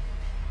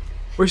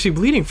 Where's he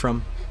bleeding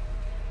from?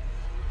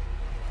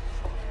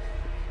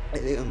 I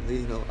think I'm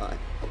bleeding a lot.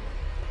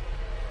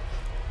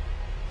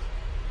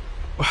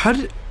 How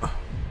did...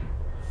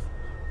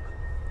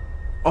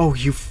 Oh,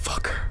 you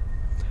fucker.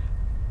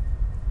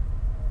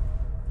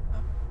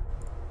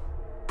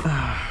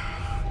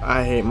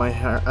 I hate my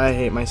hair. I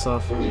hate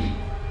myself.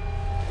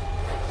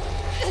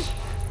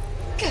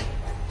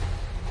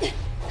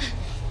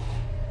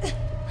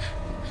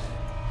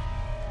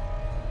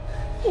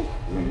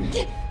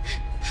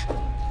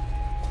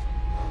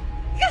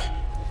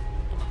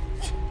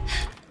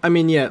 I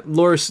mean, yeah,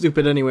 Laura's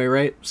stupid anyway,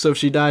 right? So if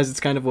she dies,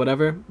 it's kind of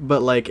whatever.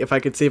 But, like, if I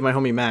could save my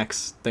homie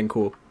Max, then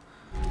cool.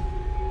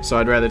 So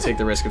I'd rather take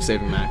the risk of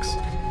saving Max.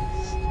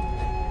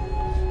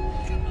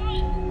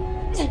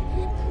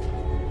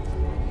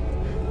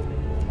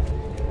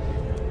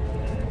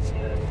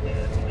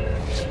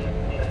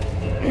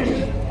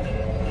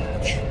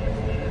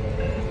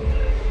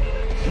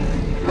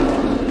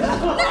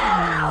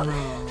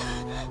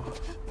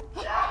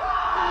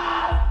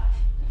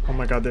 Oh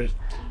my god, there's...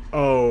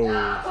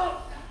 Oh...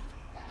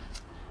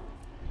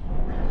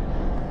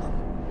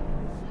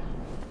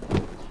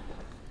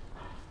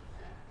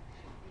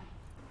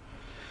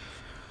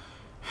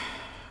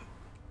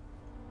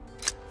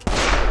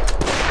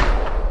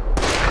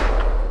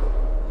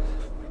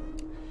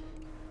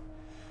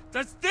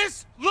 Does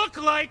this look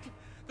like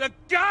the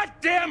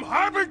goddamn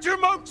Harbinger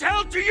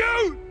Motel to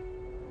you?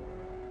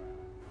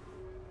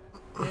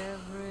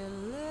 Every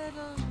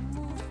little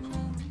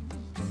movement,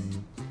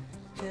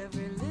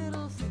 every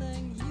little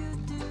thing you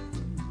do,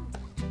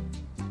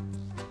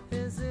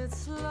 is it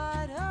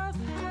sleight of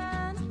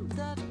hand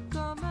that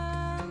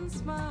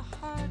commands my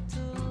heart to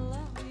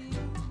love you?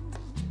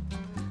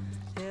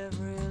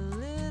 Every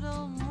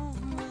little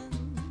movement,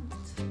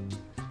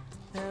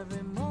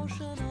 every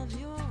motion of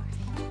your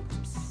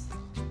hips,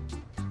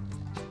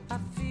 I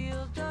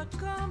feel the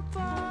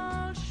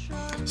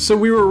compulsion. So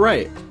we were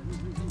right.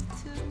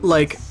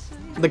 Like,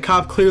 the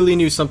cop clearly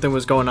knew something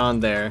was going on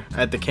there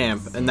at the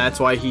camp, and that's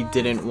why he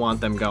didn't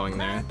want them going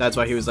there. That's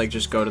why he was like,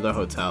 just go to the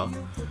hotel.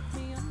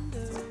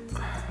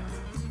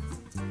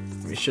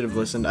 We should have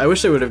listened. I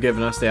wish they would have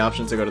given us the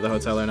option to go to the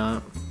hotel or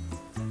not.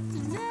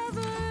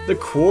 The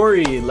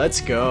Quarry,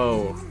 let's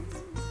go.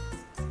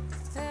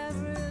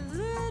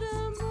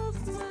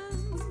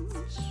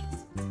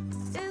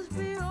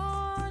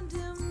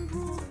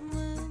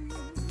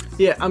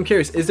 Yeah, I'm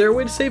curious. Is there a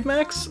way to save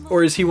Max,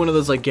 or is he one of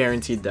those like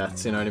guaranteed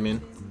deaths? You know what I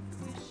mean?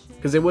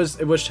 Because it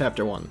was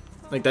chapter 1.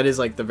 Like that is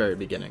like the very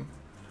beginning.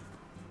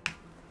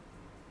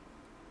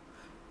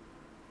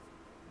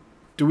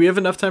 Do we have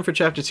enough time for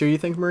chapter 2? You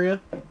think,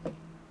 Maria?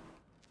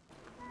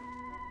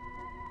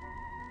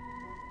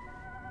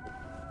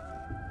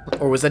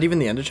 Or was that even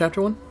the end of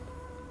chapter 1?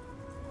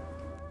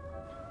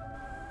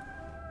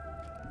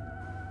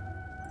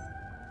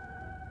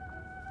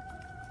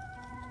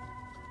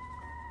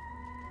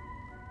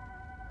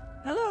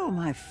 Hello,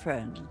 my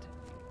friend.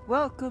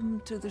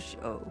 Welcome to the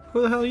show.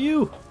 Who the hell are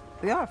you?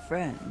 We are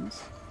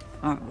friends,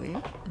 aren't we?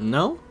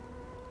 No?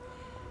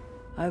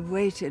 I've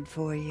waited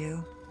for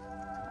you.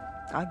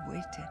 I've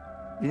waited,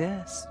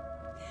 yes.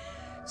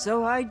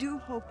 So I do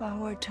hope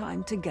our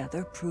time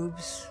together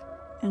proves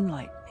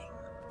enlightening.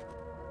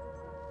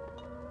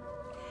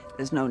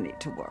 There's no need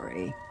to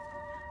worry.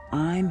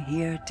 I'm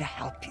here to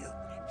help you.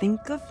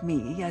 Think of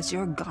me as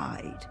your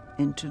guide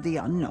into the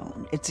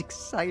unknown. It's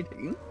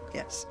exciting,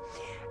 yes,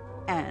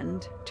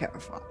 and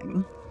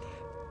terrifying.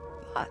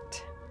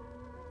 But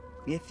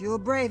if you're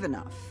brave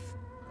enough,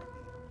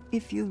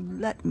 if you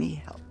let me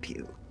help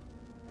you,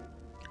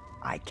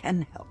 I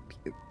can help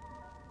you.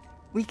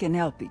 We can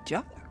help each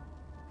other.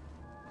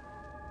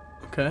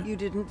 Okay. You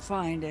didn't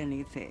find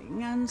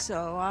anything, and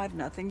so I've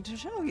nothing to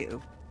show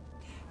you.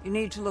 You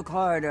need to look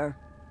harder.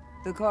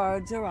 The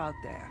cards are out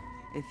there.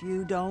 If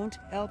you don't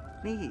help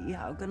me,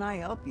 how can I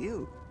help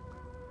you?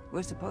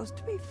 We're supposed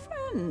to be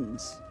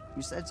friends.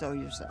 You said so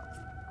yourself.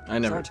 I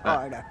never. Search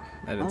harder.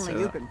 I didn't say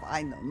Only you that. can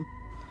find them.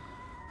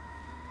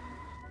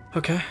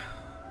 Okay.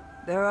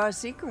 There are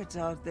secrets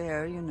out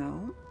there, you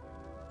know.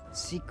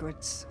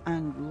 Secrets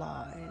and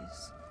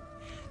lies.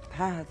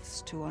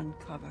 Paths to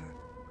uncover,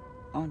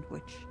 on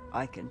which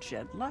I can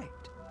shed light,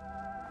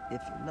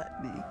 if you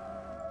let me.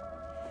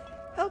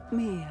 Help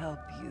me help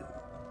you.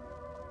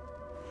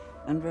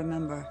 And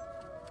remember,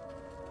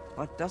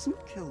 what doesn't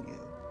kill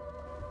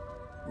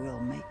you will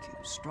make you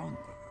stronger.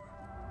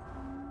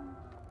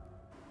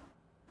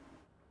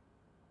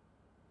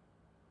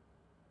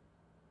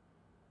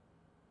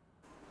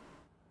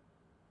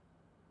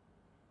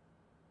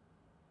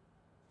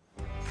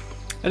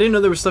 I didn't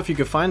know there was stuff you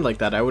could find like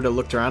that. I would have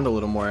looked around a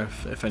little more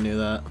if I knew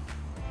that.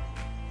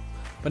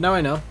 But now I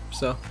know,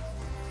 so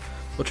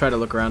we'll try to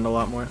look around a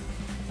lot more.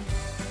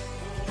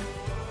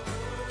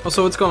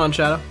 Also, what's going on,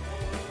 Shadow?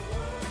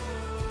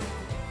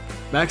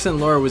 Max and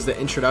Laura was the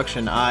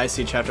introduction. Ah, I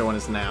see. Chapter 1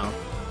 is now.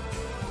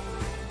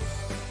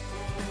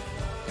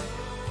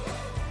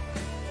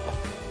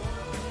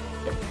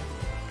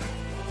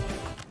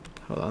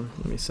 Hold on,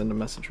 let me send a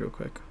message real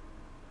quick.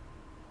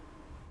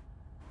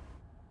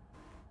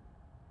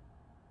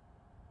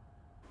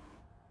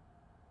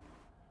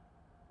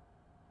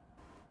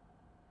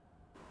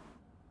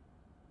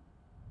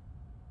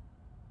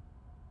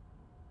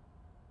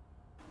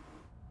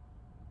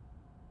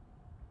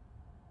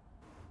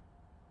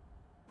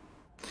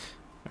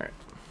 Alright.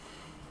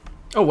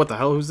 Oh, what the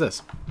hell? Who's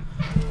this?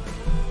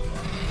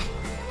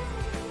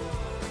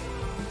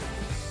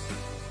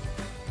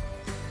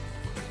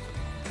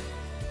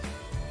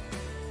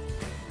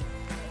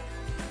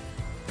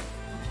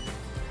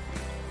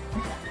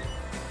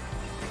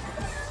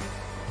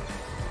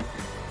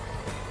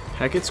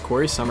 Heck, it's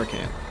Quarry Summer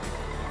Camp.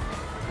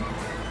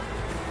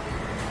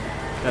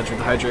 Gotta drink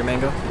the hydrate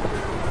mango.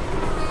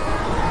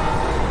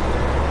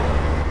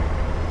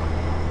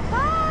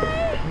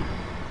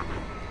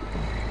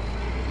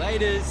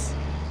 Laters.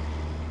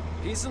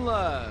 Peace and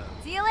love.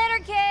 See you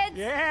later, kids.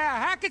 Yeah,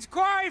 Hackett's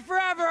Quarry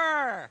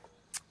forever!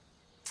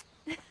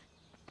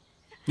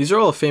 These are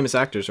all famous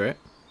actors, right?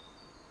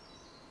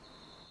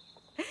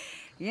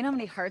 You know how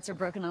many hearts are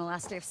broken on the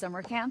last day of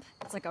summer camp?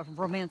 It's like a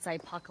romance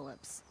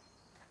apocalypse.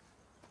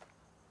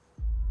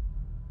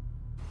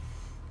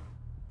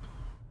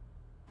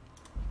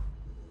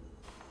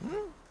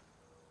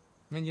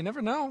 I mean, you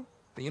never know.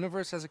 The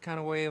universe has a kind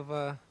of way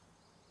of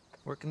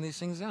working these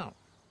things out.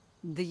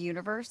 The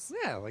universe?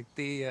 Yeah, like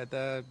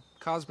the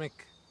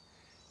cosmic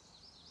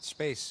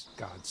space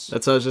gods.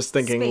 That's what I was just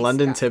thinking. Space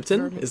London God.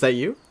 Tipton? Is that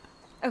you?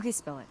 Okay,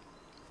 spell it.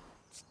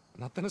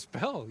 Nothing to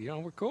spell. You know,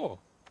 we're cool.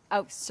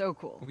 Oh, so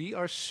cool. We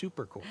are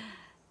super cool.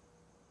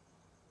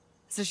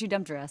 So she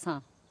dumped her ass,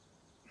 huh?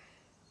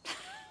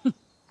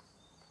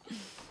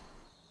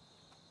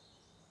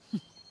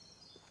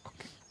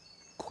 Okay,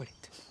 quit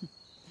it.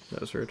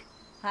 That was rude.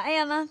 Hi,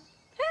 Emma.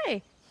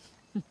 Hey.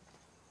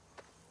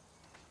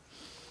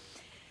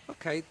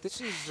 Okay, this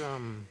is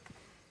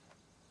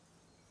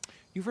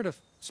you've heard of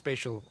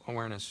spatial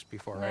awareness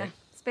before, right?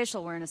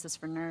 Spatial awareness is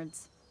for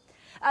nerds.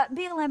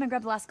 Be a lamb and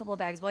grab the last couple of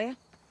bags, will you?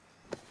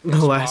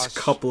 The last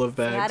couple of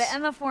Say hi bags. to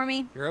Emma for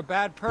me. You're a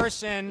bad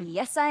person.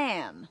 Yes, I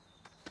am.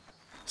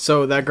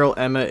 So that girl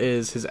Emma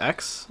is his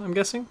ex, I'm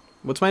guessing?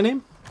 What's my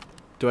name?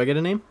 Do I get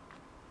a name?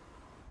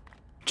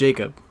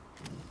 Jacob.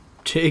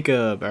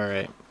 Jacob,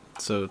 alright.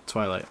 So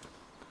Twilight.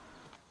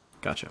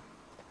 Gotcha.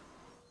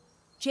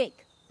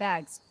 Jake,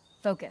 bags,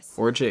 focus.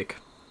 Or Jake.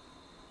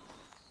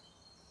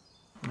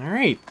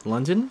 Alright,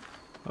 London.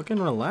 Fucking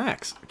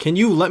relax. Can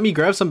you let me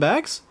grab some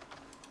bags?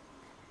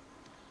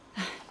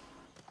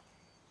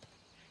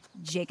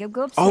 Jacob,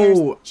 go upstairs.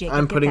 Oh, Jacob,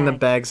 I'm get putting the back.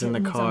 bags in the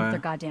Get moves on with car. their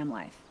goddamn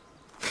life.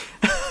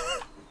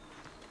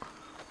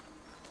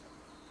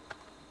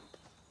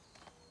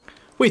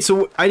 Wait,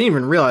 so I didn't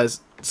even realize.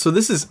 So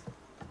this is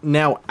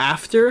now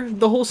after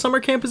the whole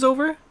summer camp is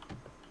over?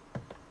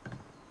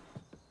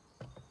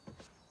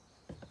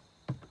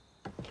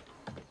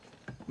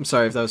 I'm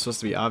sorry if that was supposed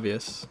to be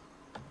obvious.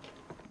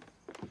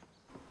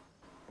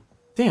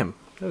 Damn,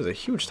 that was a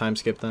huge time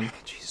skip then.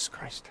 Jesus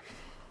Christ.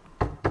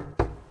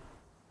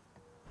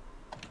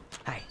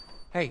 Hi.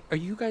 Hey, are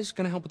you guys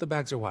gonna help with the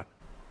bags or what?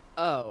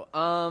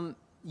 Oh,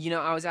 you know,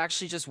 I was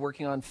actually just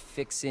working on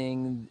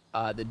fixing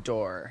the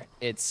door.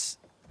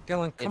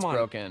 Dylan, come on.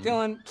 Broken.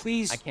 Dylan,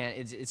 please. I can't.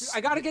 It's.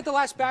 I gotta get the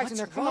last bags What's in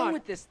there. Come wrong on.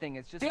 with this thing?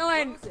 It's just.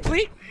 Dylan, frozen.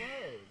 please.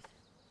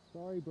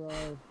 Sorry, bro.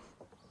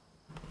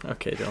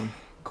 Okay, Dylan.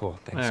 Cool.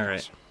 Thanks. All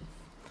right.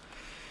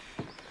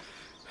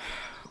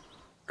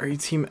 Are you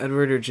team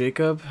Edward or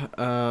Jacob?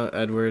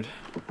 Edward.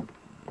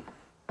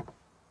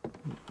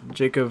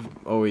 Jacob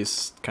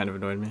always kind of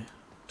annoyed me.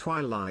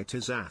 Twilight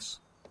is ass.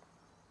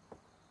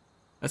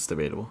 That's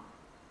debatable.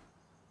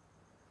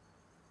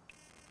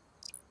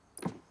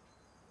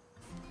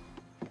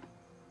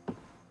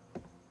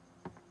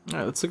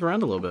 Alright, let's look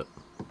around a little bit.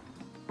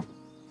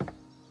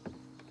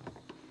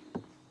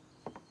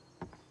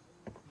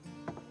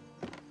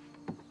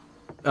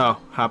 Oh,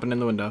 hopping in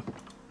the window.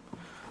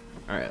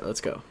 Alright, let's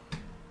go.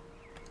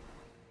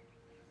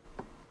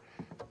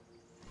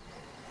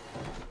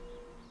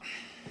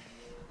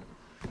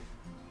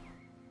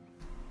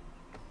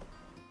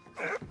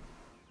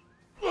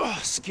 Oh,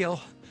 skill.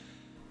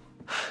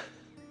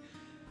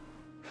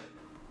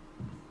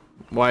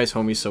 Why is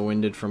homie so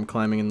winded from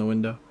climbing in the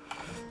window?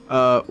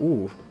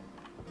 Ooh.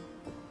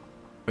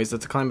 Wait, is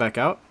that to climb back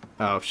out?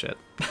 Oh, shit.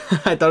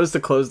 I thought it was to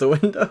close the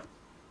window.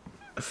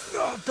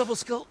 Oh, double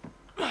skill.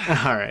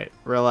 Alright,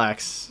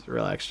 relax.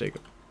 Relax,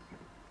 Jacob.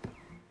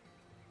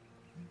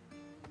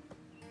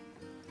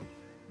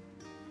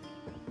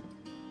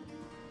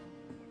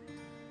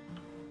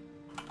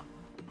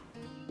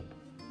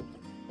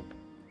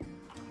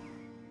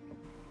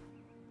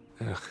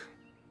 Ugh.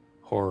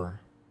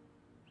 Horror.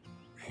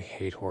 I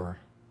hate horror.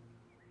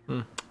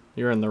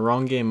 You're in the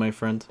wrong game, my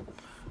friend.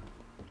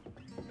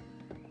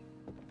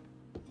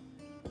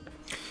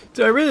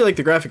 Dude, I really like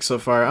the graphics so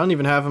far. I don't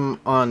even have them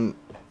on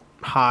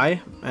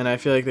high, and I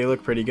feel like they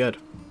look pretty good.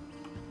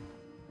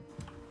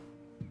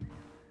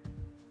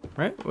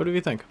 Right? What do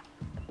you think?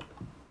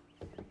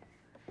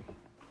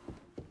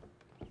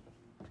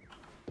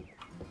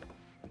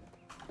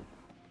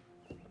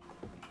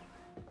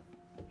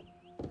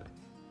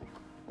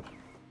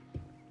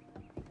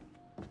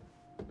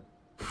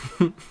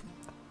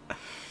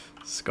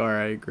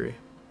 Scar, I agree.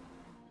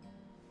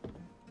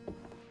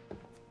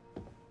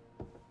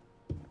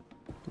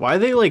 Why are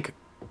they, like,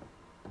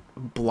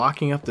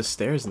 blocking up the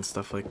stairs and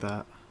stuff like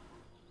that?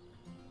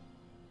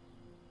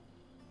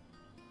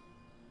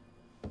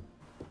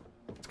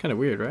 It's kind of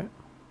weird, right?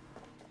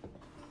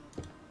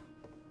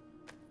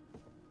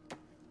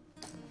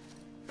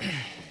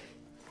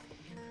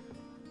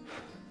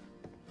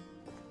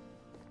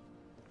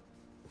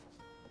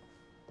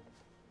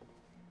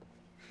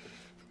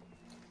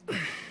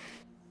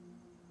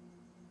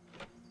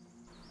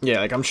 Yeah,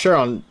 like, I'm sure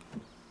on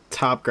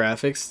top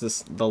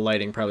graphics, the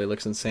lighting probably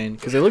looks insane,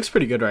 because it looks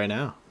pretty good right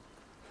now.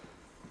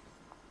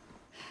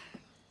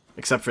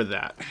 Except for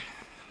that.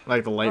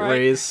 Like, the light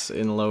rays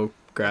in low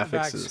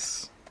graphics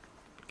is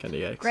kind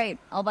of yikes. Great.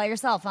 All by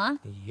yourself, huh?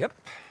 Yep.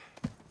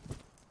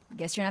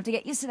 Guess you're gonna have to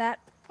get used to that.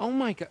 Oh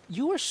my god,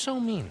 you are so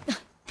mean.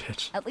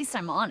 Bitch. At least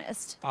I'm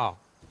honest. Oh,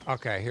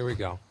 okay, here we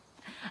go.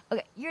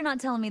 Okay, you're not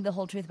telling me the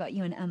whole truth about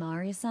you and Emma,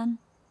 are you, son?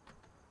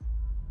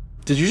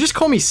 Did you just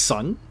call me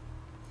son?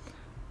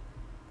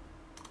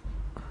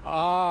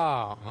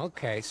 Oh,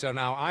 okay, so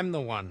now I'm the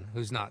one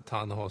who's not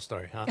telling the whole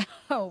story, huh?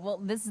 Oh, well,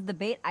 this is the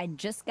bait I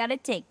just gotta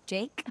take,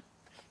 Jake.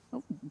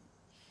 Oh.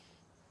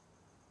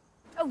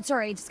 Oh,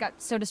 sorry, I just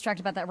got so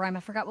distracted about that rhyme. I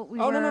forgot what we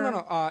were... Oh,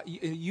 no.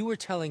 You were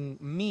telling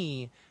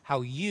me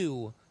how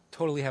you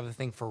totally have a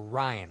thing for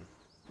Ryan.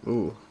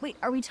 Ooh. Wait,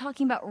 are we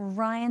talking about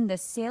Ryan, the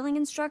sailing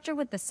instructor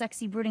with the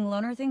sexy brooding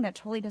loner thing that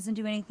totally doesn't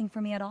do anything for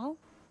me at all?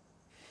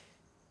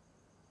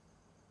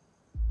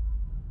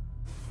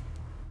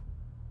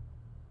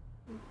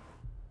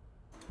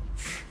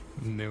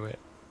 Knew it.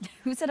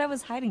 Who said I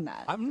was hiding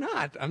that? I'm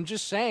not. I'm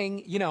just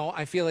saying, you know,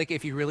 I feel like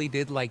if you really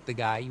did like the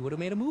guy, you would have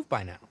made a move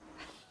by now.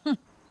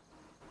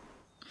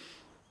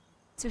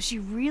 So she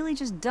really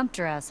just dumped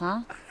her ass,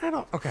 huh? I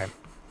don't... Okay.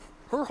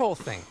 Her whole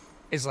thing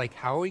is like,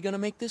 how are we gonna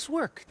make this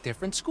work?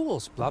 Different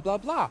schools, blah, blah,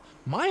 blah.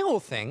 My whole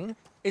thing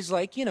is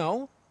like, you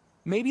know,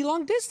 maybe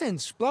long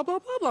distance, blah, blah,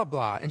 blah, blah,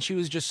 blah. And she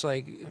was just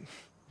like,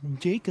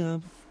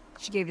 Jacob.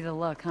 She gave you the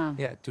look, huh?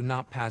 Yeah, do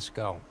not pass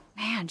go.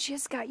 Man, she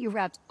has got you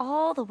wrapped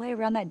all the way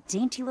around that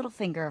dainty little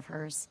finger of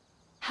hers.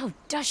 How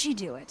does she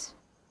do it?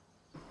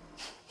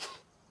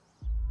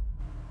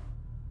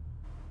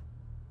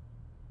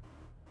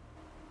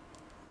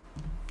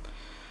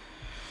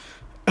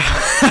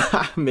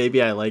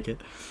 Maybe I like it.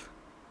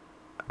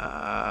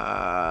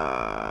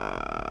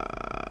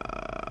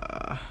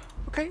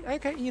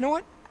 Okay, you know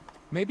what?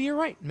 Maybe you're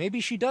right.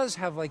 Maybe she does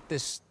have like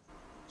this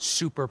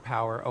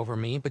superpower over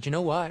me, but you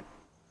know what?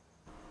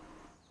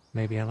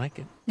 Maybe I like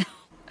it.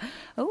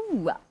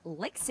 Oh,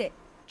 likes it.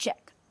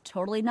 Check.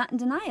 Totally not in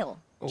denial.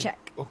 Oh,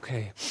 Check.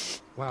 Okay.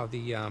 Wow,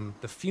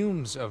 the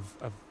fumes of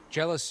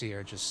jealousy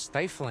are just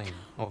stifling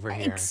over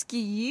here.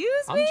 Excuse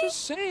me? I'm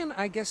just saying,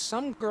 I guess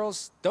some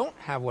girls don't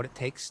have what it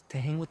takes to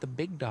hang with the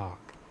big dog.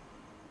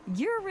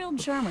 You're a real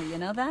charmer, you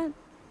know that?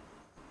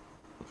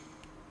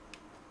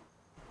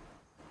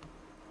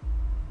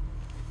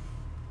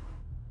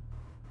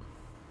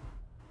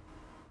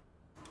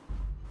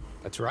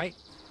 That's right.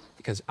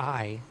 Because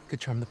I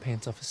could charm the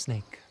pants off a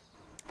snake.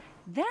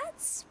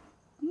 That's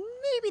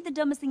maybe the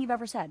dumbest thing you've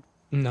ever said.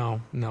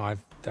 No,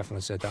 I've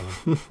definitely said that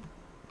one.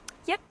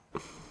 Yep.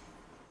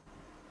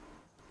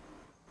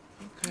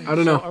 Okay, I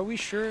don't know. So are we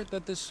sure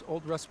that this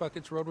old rust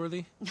bucket's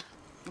roadworthy?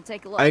 We'll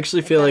take a look. I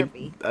actually It feel better like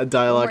be. a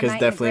dialogue has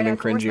Overnight definitely in been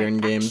Great Outdoors cringier in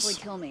might games.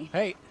 actually kill me.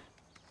 Hey,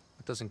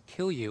 what doesn't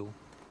kill you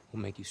will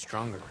make you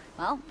stronger.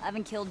 Well, I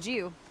haven't killed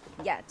you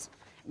yet.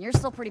 And you're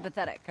still pretty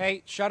pathetic.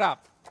 Hey, shut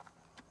up.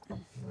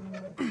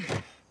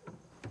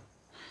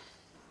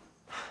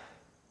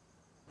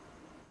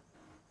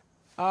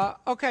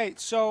 Okay,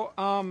 so,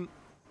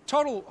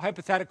 total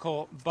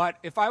hypothetical, but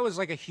if I was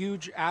like a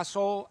huge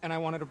asshole and I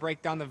wanted to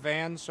break down the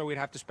van so we'd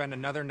have to spend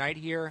another night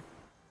here,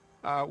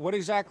 what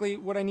exactly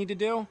would I need to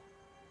do?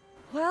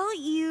 Well,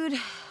 you'd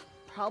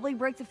probably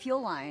break the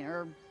fuel line,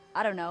 or,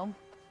 I don't know,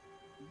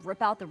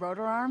 rip out the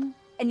rotor arm.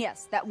 And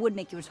yes, that would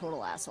make you a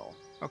total asshole.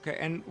 Okay,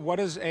 and what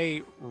does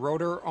a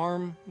rotor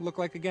arm look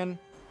like again?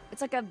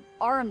 It's like a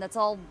arm that's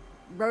all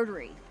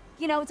rotary.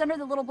 You know, it's under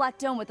the little black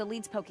dome with the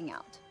leads poking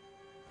out.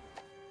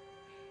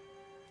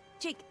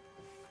 Jake,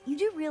 you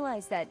do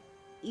realize that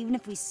even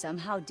if we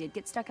somehow did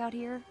get stuck out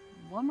here,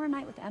 one more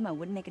night with Emma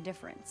wouldn't make a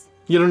difference.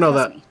 You don't know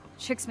Trust that. me,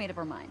 Chick's made up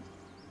her mind.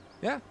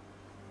 Yeah.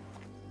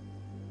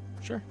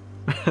 Sure.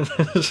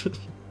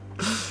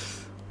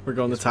 We're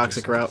going the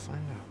toxic Just route. find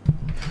out.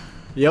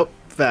 Yep,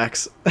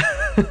 facts.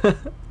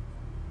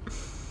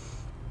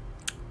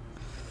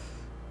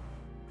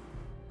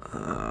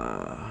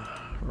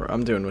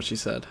 I'm doing what she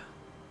said.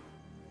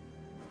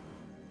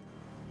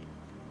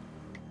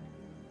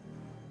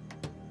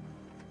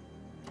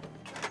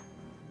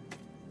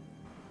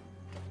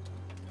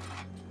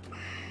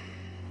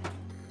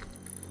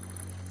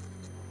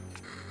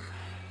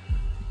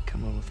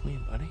 Come on with me,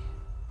 buddy.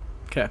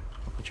 Okay.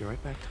 I'll put you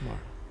right back tomorrow.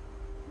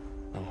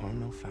 No harm,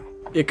 no foul.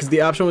 Yeah, because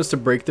the option was to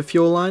break the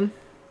fuel line.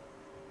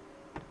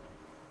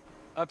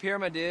 Up here,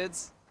 my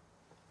dudes.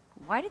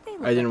 Why did they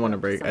look I didn't like want to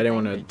that break. for I didn't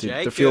want to something?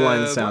 do. The fuel line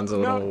Jacob. sounds a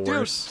No, little dude,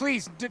 worse.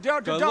 please,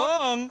 don't.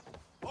 Belong.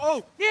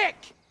 Oh,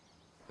 Nick!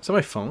 Is that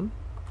my phone?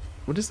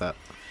 What is that?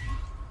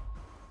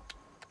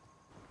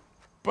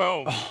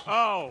 Boom.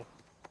 Oh.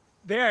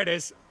 There it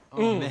is.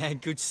 Oh, man,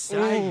 good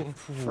sight.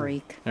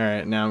 Freak. All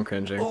right, now I'm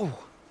cringing.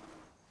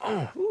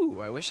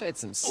 Ooh, I wish I had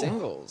some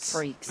singles.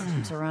 Freaks.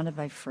 I'm surrounded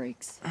by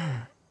freaks.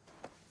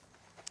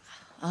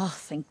 Oh,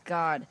 thank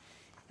God.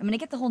 I'm gonna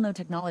get the whole no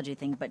technology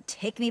thing, but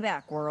take me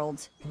back,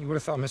 world. You would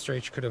have thought Mr.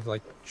 H could have,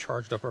 like,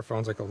 charged up our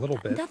phones, like, a little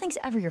bit. Nothing's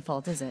ever your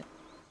fault, is it?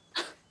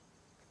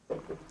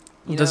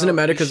 You Doesn't it know,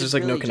 matter we 'cause should there's,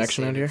 like, no really just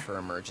connection save out it here? For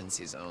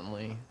emergencies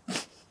only.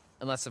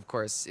 Unless, of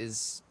course,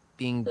 is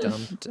being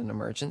dumped an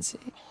emergency?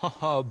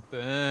 Oh,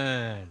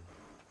 Ben.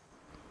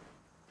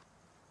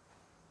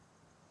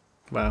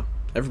 Wow,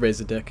 everybody's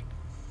a dick.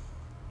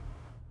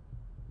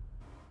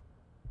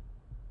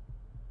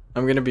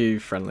 I'm gonna be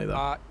friendly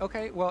though.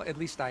 Okay, well, at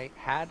least I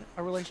had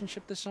a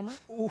relationship this summer.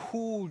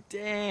 Ooh,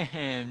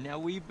 damn. Now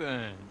we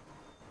burn.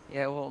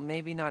 Yeah, well,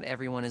 maybe not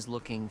everyone is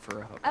looking for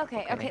a hookup.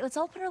 Okay, let's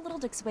all put our little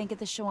dicks away and get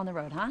this show on the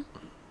road, huh?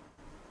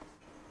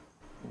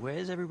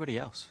 Where's everybody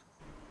else?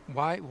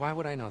 Why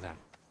would I know that?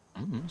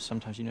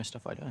 Sometimes you know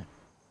stuff I don't.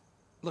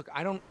 Look,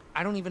 I don't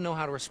even know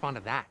how to respond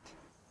to that.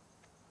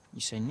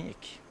 You say,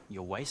 Nick,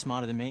 you're way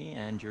smarter than me,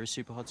 and you're a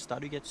super hot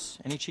stud who gets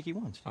any chick he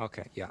wants.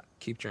 Okay, yeah,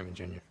 keep dreaming,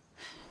 Junior.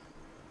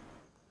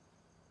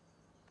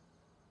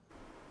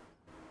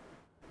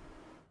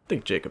 I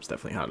think Jacob's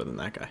definitely hotter than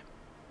that guy.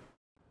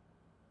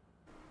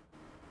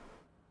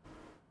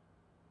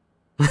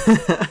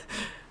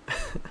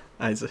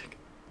 Isaac.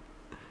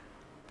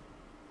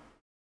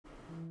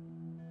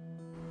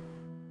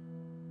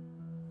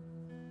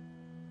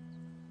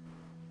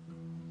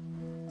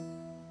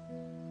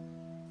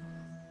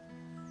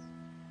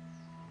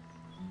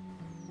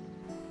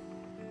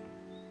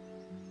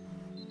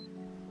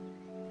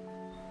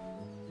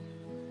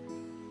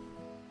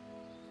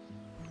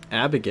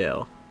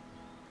 Abigail.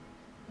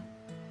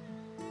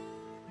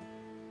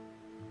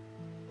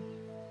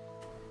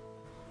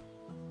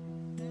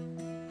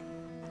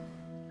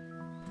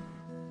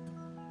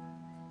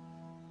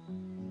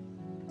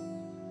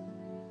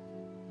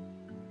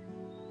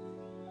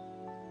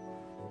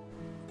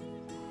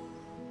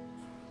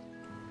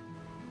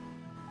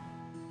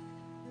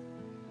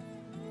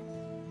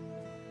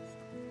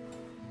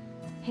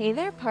 Hey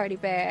there, Party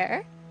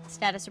Bear.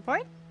 Status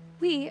report?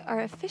 We are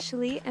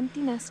officially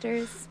empty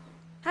nesters.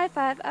 High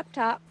five up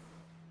top.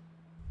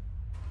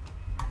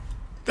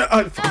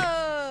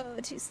 Oh,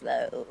 too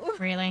slow.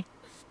 Really?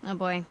 Oh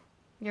boy.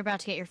 You're about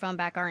to get your phone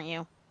back, aren't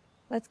you?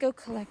 Let's go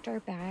collect our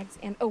bags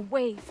and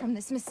away from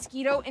this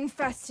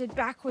mosquito-infested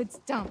backwoods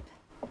dump.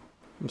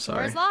 I'm sorry.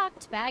 Doors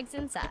locked, bags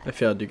inside. I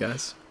failed you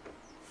guys.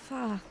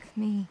 Fuck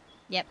me.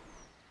 Yep.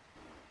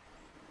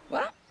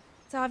 Well,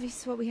 it's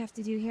obvious what we have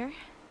to do here.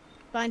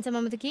 Find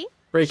someone with a key?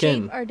 Break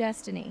in. Shape our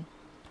destiny.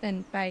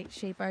 And by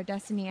shape our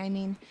destiny, I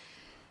mean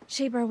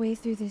shape our way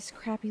through this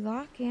crappy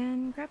lock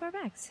and grab our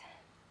bags.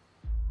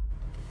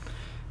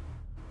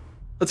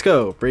 Let's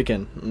go. Break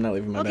in. I'm not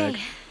leaving my bag.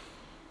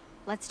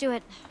 Let's do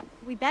it.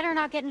 We better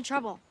not get into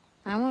trouble.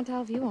 I won't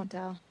tell if you won't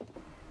tell.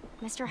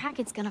 Mr.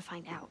 Hackett's gonna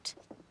find out.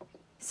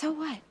 So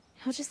what?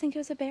 He'll just think it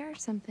was a bear or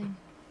something.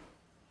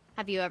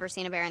 Have you ever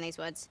seen a bear in these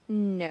woods?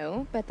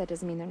 No, but that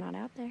doesn't mean they're not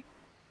out there.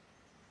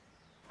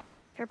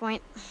 Fair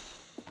point.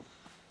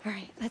 All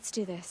right, let's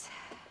do this.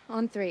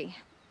 On 3.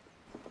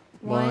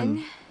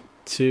 1,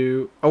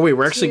 2. Oh wait,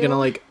 we're actually gonna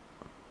like.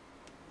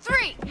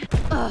 3.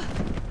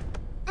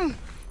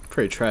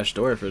 Pretty trash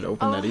door for it to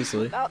open that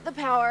easily. About the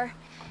power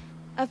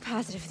of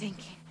positive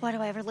thinking. Why do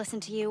I ever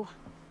listen to you?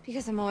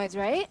 Because I'm always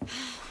right.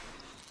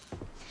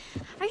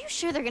 Are you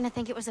sure they're gonna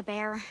think it was a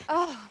bear?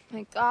 Oh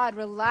my god,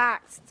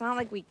 relax. It's not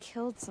like we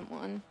killed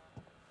someone.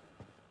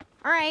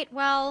 All right,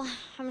 well,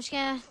 I'm just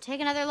gonna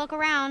take another look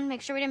around,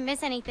 make sure we didn't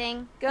miss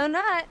anything. Go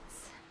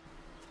nuts.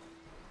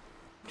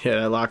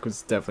 Yeah, that lock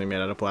was definitely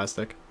made out of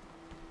plastic.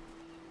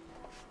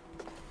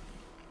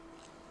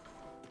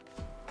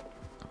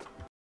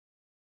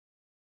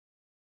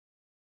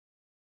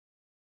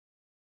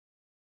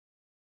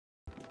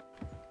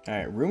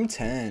 Alright, room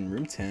 10,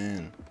 room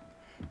 10.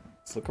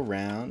 Let's look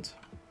around.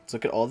 Let's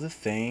look at all the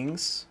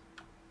things.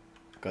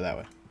 Go that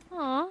way.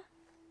 Aw.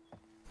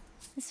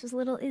 This was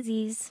little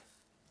Izzy's.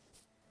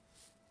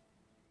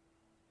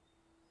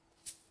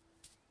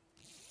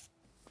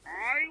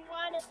 I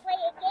want to play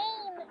a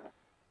game.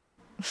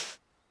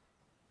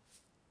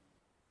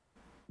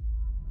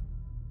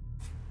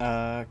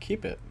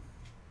 Keep it.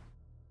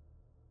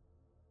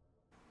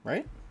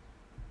 Right?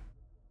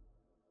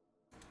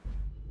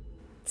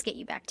 Let's get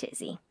you back to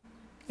Izzy.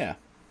 Yeah.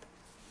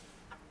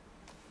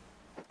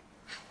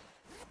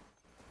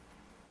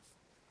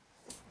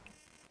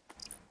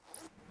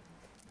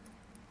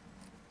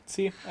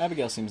 See,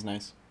 Abigail seems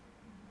nice.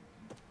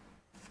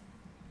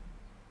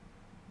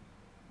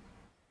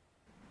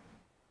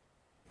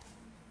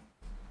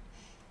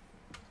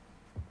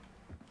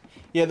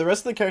 Yeah, the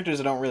rest of the characters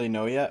I don't really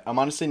know yet. I'm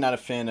honestly not a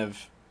fan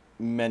of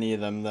many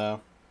of them,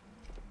 though.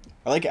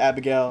 I like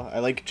Abigail, I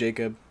like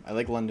Jacob, I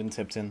like London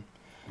Tipton.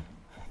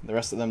 The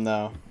rest of them,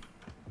 though,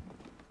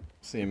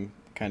 seem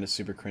kind of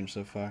super cringe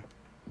so far.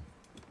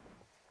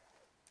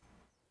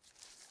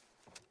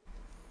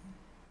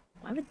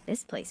 Why would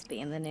this place be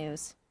in the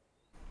news?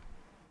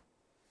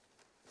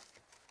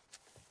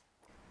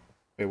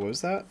 Wait, what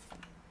was that?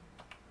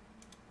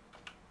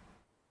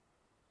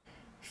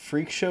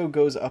 Freak show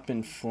goes up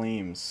in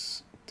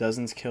flames.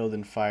 Dozens killed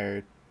in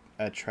fire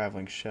at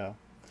traveling show.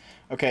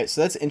 Okay, so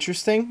that's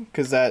interesting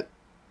because that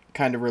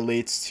kind of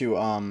relates to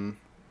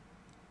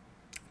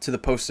the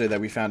poster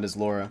that we found as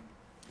Laura.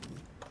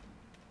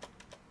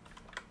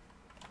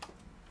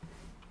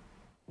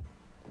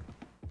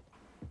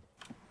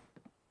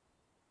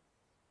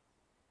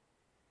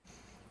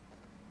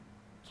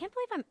 Can't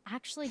believe I'm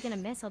actually gonna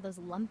miss all those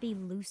lumpy,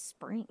 loose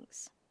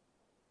springs.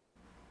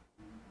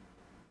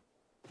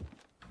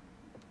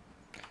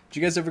 Did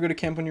you guys ever go to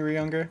camp when you were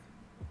younger?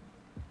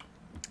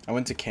 I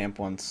went to camp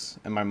once,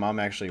 and my mom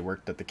actually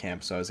worked at the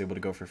camp, so I was able to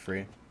go for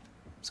free.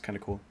 It's kind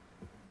of cool.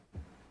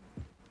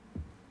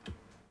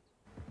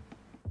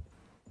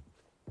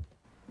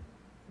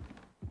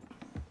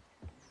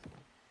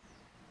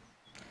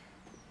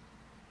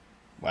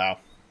 Wow.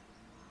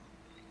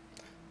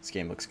 This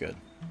game looks good.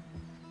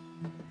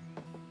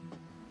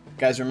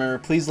 Guys, remember,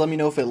 please let me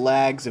know if it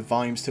lags, if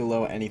volume's too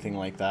low, anything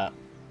like that.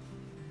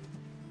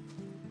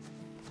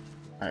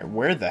 Alright,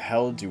 where the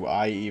hell do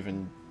I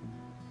even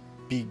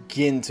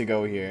begin to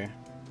go here?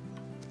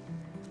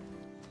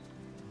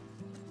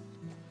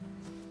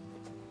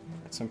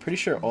 So I'm pretty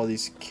sure all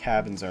these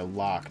cabins are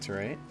locked,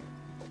 right?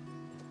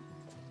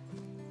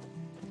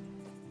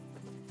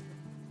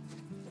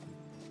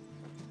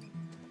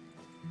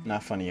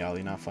 Not funny,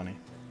 Ollie, not funny.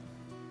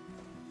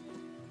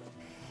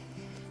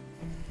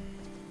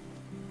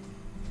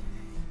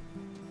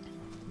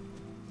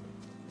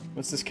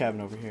 What's this cabin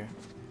over here?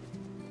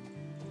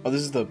 Oh,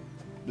 this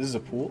is a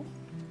pool?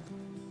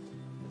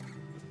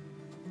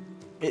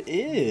 It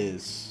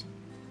is.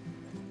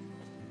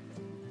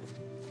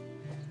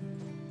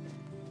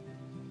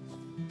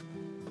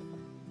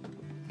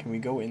 Can we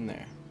go in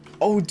there?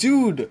 Oh,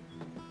 dude!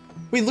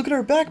 Wait, look at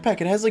our backpack.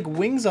 It has like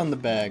wings on the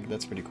bag.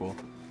 That's pretty cool.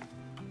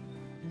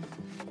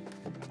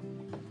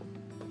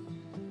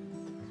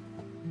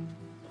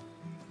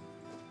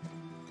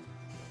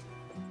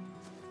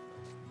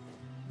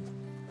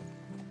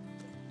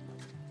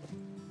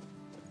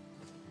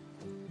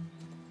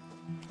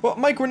 Well,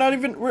 Mike, we're not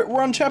even...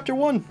 We're on chapter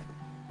 1.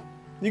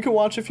 You can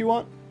watch if you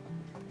want.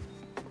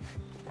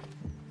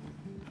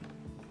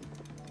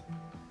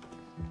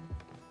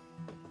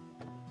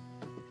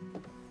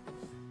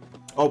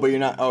 Oh, but you're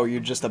not... Oh,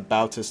 you're just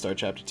about to start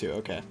chapter 2.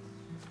 Okay.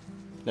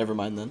 Never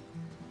mind then.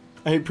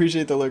 I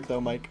appreciate the lurk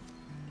though, Mike.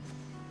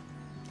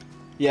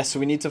 Yeah, so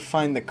we need to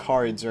find the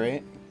cards,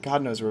 right?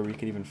 God knows where we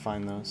could even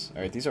find those.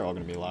 Alright, these are all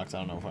going to be locked. I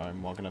don't know if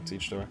I'm walking up to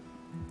each door.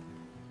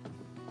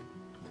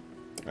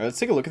 Alright, let's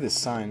take a look at this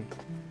sign.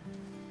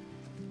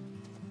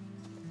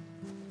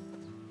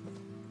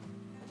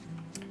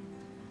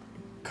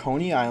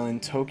 Coney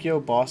Island, Tokyo,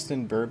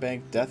 Boston,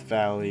 Burbank, Death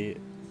Valley.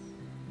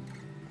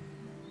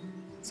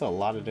 It's a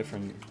lot of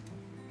different...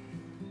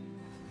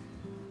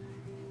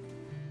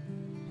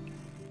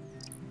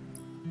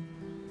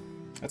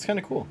 That's kind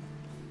of cool.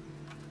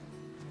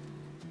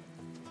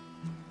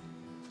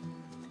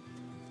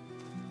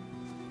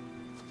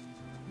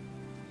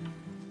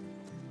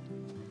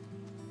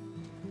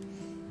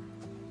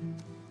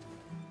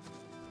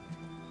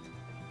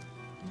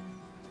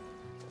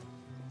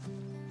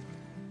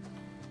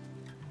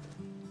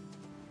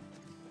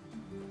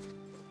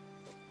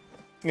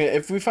 Yeah,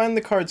 if we find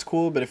the cards,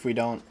 cool, but if we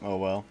don't, oh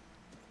well.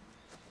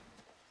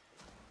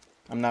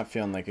 I'm not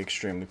feeling like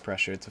extremely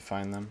pressured to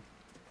find them.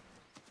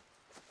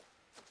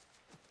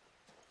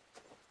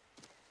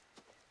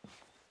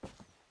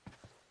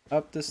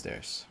 Up the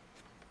stairs.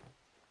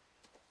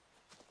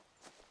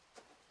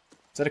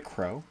 Is that a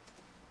crow?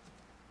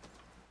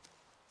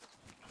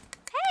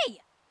 Hey!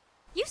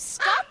 You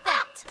stop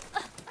that!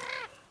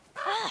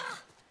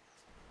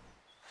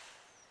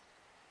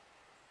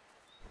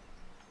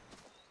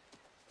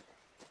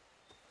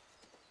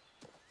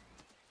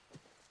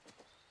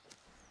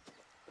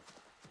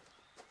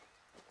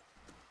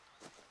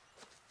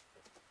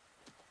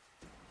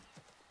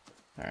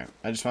 Alright,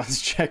 I just wanted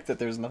to check that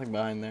there's nothing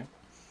behind there.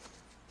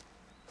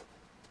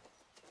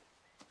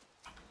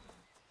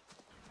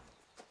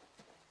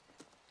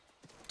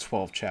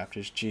 $12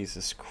 chapters,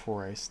 Jesus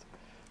Christ.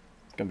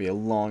 It's gonna be a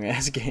long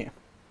ass game.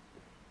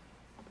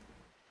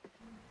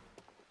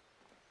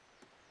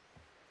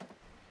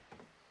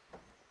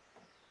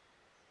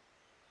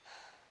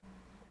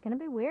 It's gonna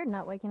be weird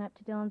not waking up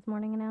to Dylan's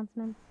morning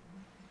announcements.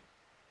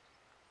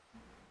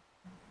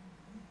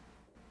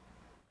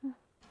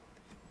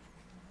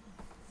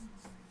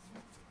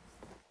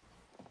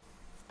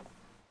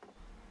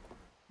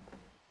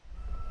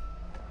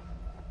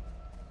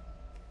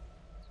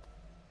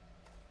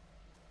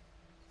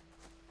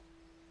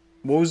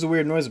 What was the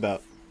weird noise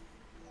about?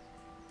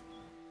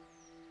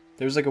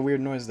 There was like a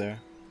weird noise there.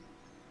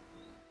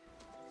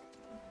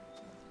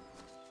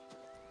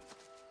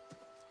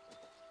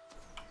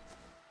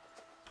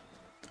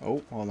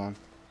 Oh, hold on.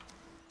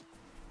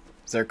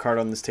 Is there a card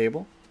on this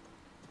table?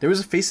 There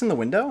was a face in the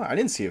window? I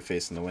didn't see a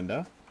face in the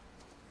window.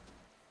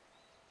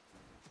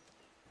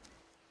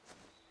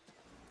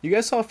 You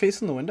guys saw a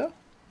face in the window?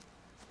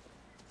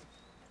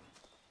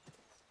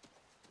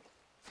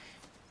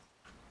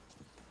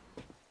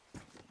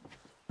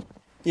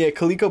 Yeah,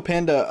 Calico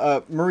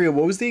Panda, Maria,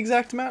 what was the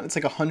exact amount? It's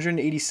like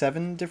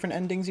 187 different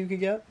endings you could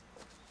get?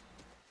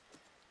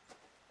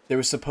 There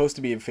was supposed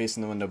to be a face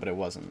in the window, but it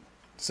wasn't.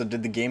 So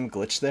did the game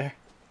glitch there?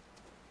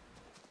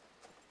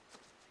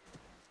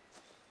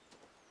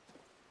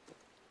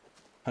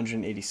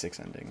 $186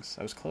 endings.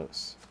 I was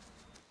close.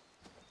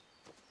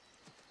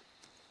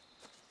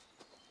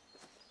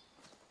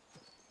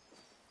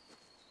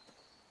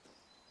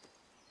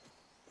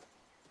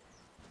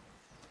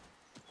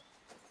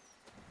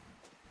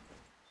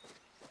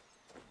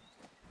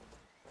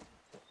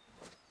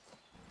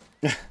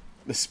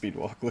 The speed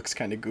walk looks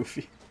kind of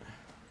goofy.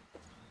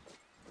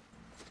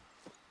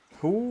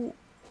 Who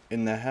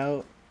in the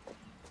hell?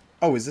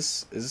 Oh, is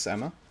this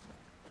Emma?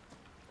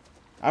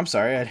 I'm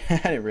sorry, I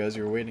didn't realize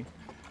you were waiting.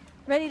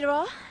 Ready to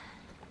roll?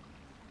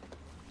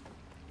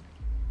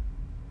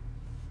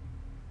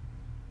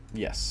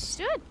 Yes.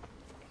 Let's do it.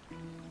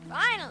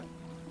 Finally.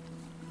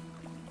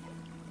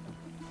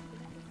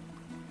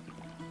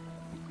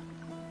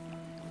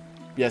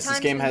 Yes, this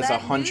Time game to has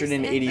let loose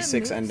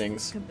 186 and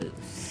endings.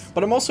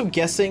 But I'm also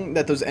guessing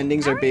that those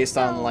endings are based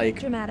on like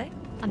dramatic.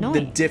 the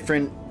Annoying.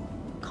 different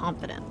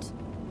Confident.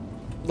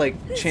 like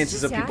It's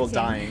chances of just people acting.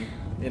 dying.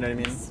 You know what I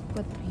mean? It's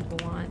what the people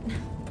want.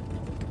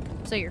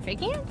 So you're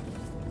faking it?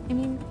 I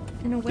mean,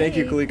 in a way, Thank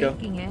you, Kaliko.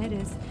 faking it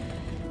is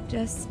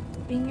just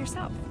being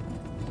yourself,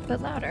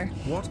 but louder.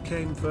 What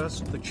came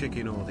first, the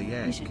chicken or the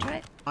egg? You should try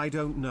it. I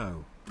don't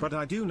know, but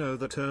I do know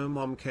that her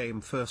mom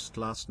came first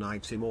last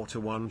night.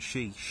 Immortal one,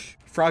 sheesh.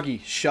 Froggy,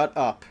 shut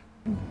up.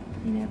 You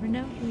never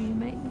know who you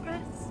might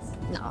impress.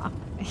 No.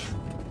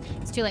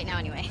 It's too late now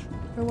anyway.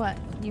 For what?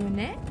 You and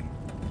Nick?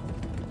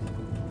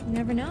 You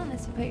never know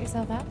unless you put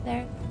yourself out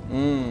there.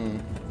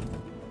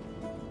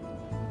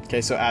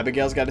 Okay, so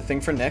Abigail's got a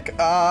thing for Nick.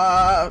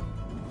 Oh,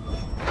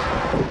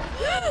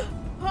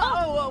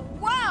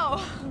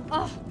 wow!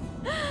 Oh,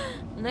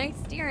 nice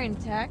steering,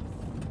 Tex.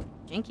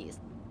 Jinkies.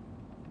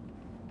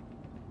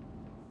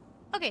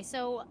 Okay,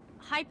 so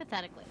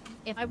hypothetically,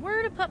 if I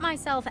were to put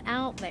myself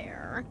out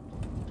there,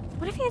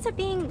 what if he ends up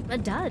being a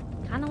dud?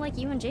 Kind of like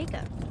you and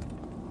Jacob.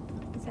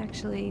 It's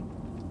actually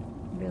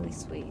really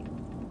sweet.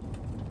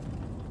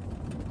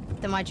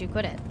 Then why'd you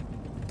quit it?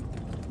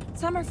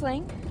 Summer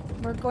fling.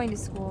 We're going to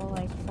school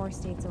like 4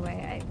 states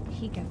away.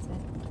 He gets it.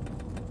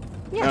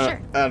 Yeah,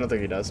 sure. I don't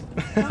think he does.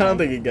 I don't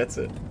think he gets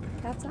it.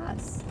 That's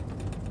us.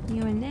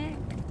 You and Nick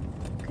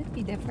could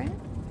be different.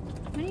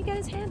 When do you get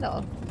his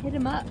handle? Hit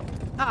him up.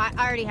 Oh, I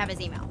already have his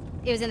email.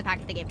 It was in the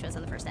packet they gave to us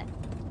on the first day.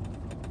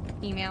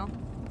 Email?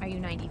 Are you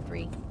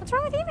 93? What's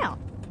wrong with email?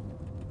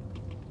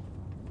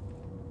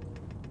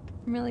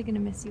 I'm really gonna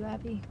miss you,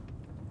 Abby.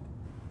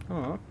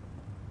 Aw.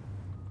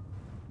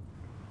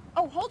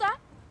 Oh, hold on.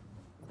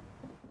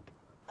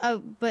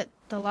 Oh, but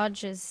the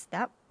lodge is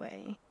that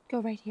way.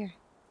 Go right here.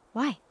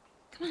 Why?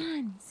 Come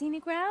on,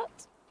 scenic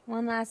route.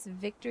 One last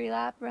victory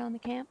lap around the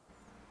camp.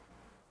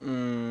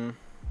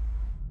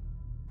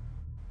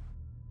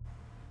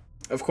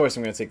 Of course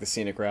I'm gonna take the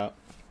scenic route.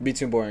 It'd be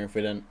too boring if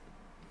we didn't.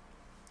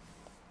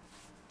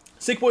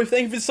 Sick Boy,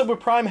 thank you for the sub with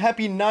Prime.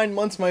 Happy 9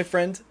 months, my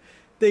friend.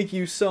 Thank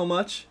you so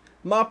much.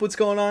 Mop, what's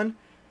going on?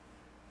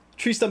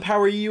 Tree Stump, how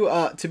are you?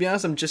 To be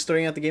honest, I'm just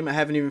starting out the game. I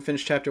haven't even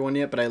finished chapter 1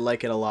 yet, but I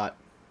like it a lot.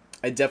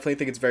 I definitely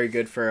think it's very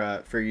good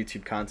for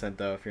YouTube content,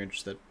 though, if you're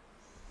interested.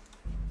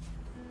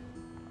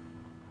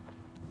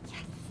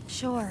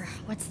 Sure.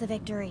 What's the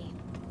victory?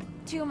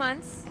 2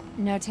 months.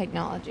 No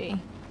technology.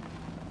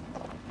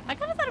 I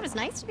kind of thought it was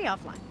nice to be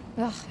offline.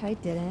 Ugh, I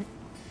didn't.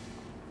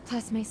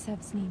 Plus, my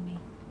subs need me.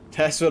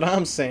 That's what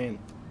I'm saying.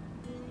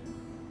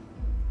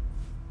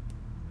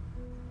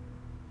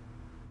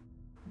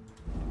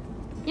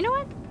 You know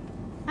what?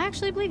 I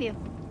actually believe you.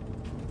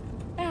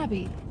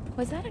 Abby,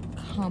 was that a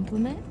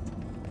compliment?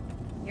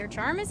 Your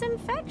charm is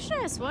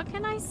infectious. What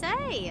can I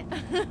say?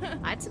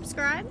 I'd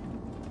subscribe.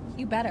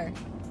 You better.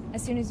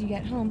 As soon as you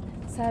get home,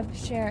 sub,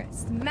 share,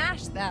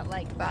 smash that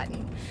like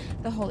button.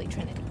 The Holy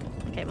Trinity.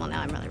 Okay, well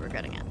now I'm really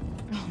regretting it.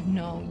 Oh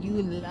no,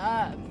 you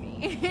love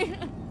me.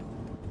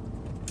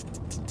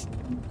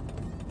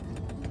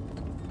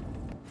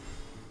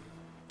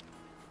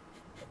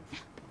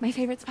 My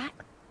favorite spot?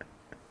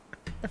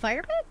 The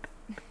fire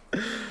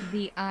pit?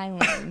 The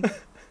island.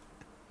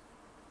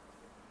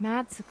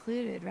 Mad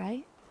secluded,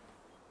 right?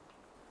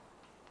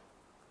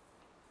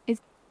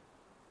 Is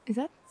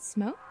that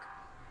smoke?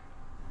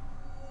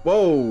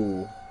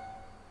 Whoa.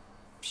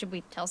 Should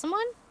we tell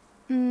someone?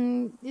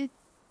 It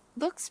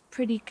looks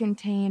pretty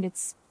contained.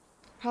 It's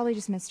probably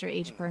just Mr.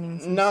 H burning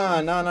some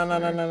Nah,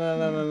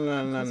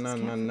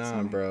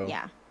 stuff. bro.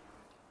 Yeah.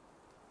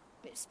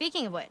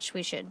 Speaking of which,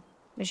 we should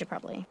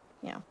probably,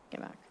 get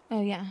back.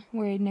 Oh yeah,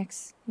 worried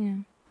Nick's,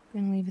 gonna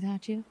leave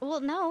without you.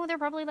 Well, no, they're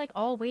probably like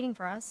all waiting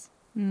for us.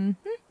 Mm-hmm.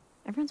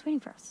 Everyone's waiting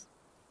for us.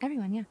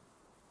 Everyone, yeah.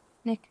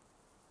 Nick,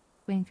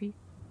 waiting for you.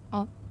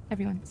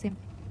 Everyone, same.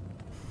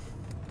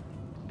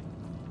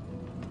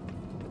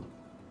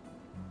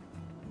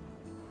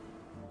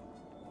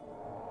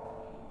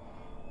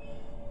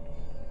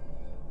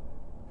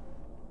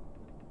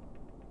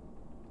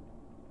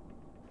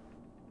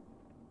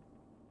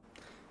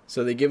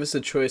 So they give us a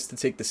choice to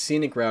take the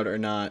scenic route or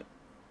not,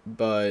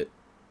 but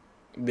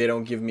they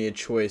don't give me a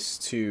choice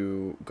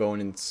to go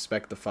and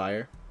inspect the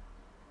fire.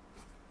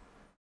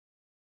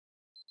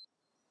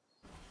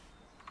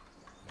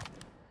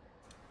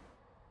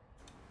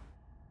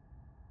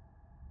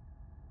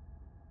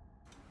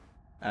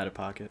 Out of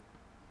pocket.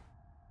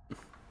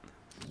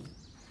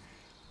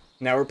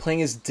 Now we're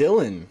playing as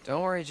Dylan.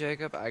 Don't worry,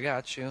 Jacob. I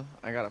got you.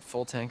 I got a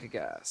full tank of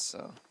gas,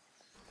 so...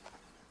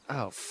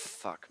 Oh,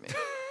 fuck me.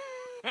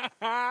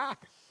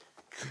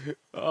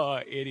 Oh,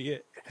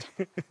 idiot.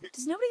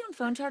 Does nobody own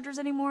phone chargers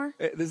anymore?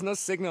 There's no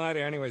signal out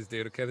here anyways,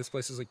 dude, okay? This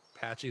place is like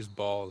patchy as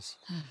balls.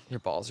 Your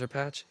balls are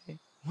patchy?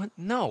 What?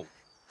 No.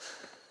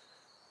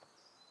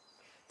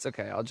 It's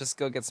okay. I'll just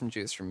go get some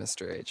juice from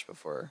Mr. H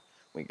before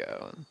we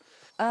go.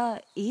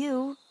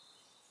 Ew.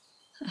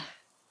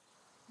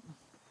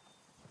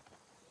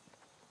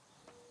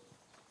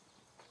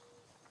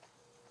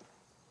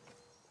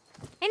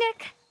 Hey,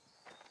 Nick.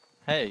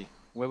 Hey,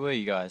 where were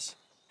you guys?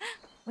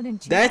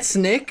 That's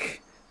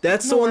Nick?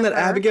 That's the one that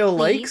Abigail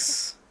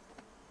likes?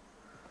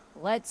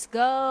 Let's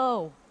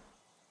go.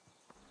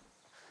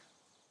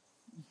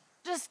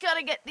 Just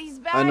gotta get these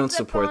bags I don't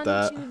support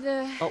that.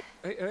 Oh,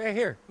 hey,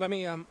 here. Let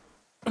me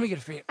get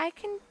a feed. I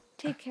can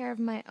take care of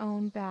my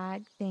own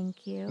bag,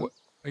 thank you. What?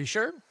 Are you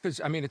sure?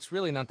 Because, I mean, it's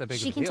really not that big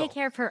of a She deal. can take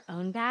care of her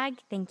own bag,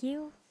 thank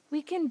you.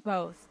 We can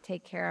both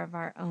take care of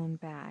our own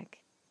bag,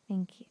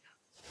 thank you.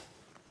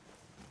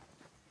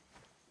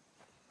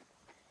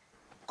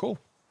 Cool.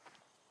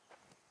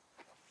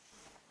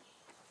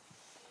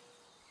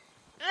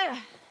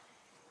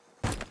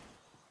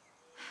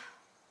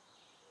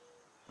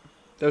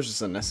 That was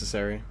just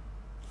unnecessary.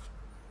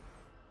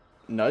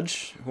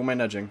 Nudge? Who am I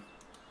nudging?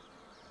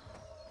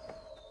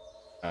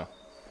 Oh.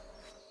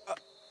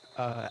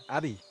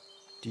 Abby,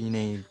 do you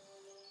need...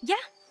 Yeah,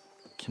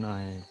 Can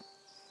I...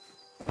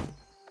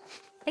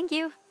 thank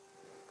you.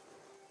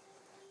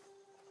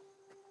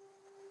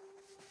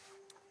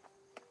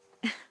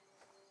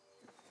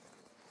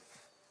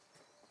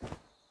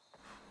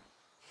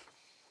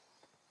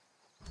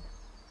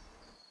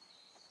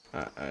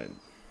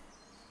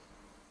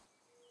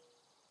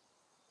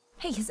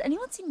 Hey, has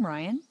anyone seen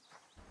Ryan?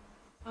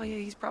 Oh yeah,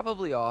 he's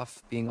probably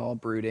off being all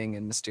brooding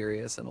and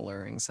mysterious and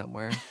alluring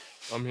somewhere.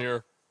 I'm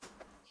here.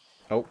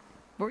 Oh.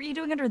 What were you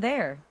doing under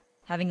there?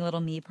 Having a little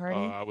me party?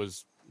 I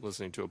was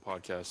listening to a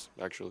podcast,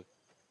 actually.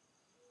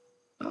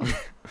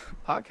 Oh,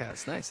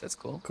 podcast. Nice. That's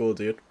cool. Cool,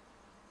 dude.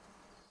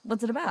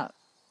 What's it about?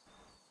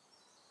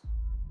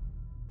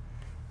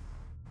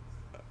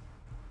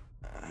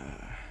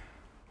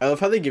 I love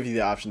how they give you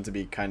the option to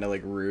be kind of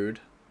like rude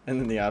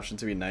and then the option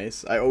to be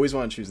nice. I always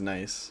want to choose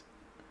nice.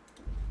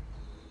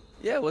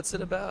 Yeah, what's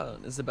it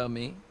about? Is it about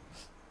me?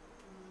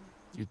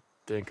 You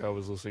think I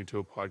was listening to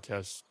a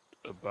podcast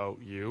about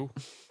you?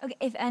 Okay,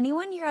 if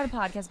anyone here had a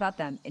podcast about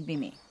them, it'd be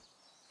me.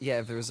 Yeah,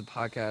 if there was a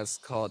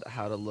podcast called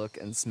How to Look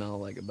and Smell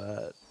Like a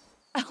Butt.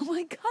 Oh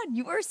my god,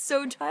 you are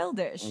so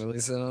childish. At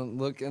least I don't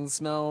look and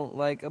smell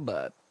like a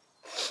butt.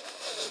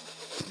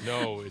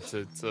 No, it's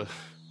a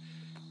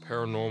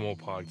paranormal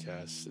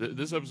podcast.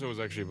 This episode was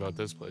actually about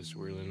this place,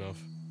 weirdly enough.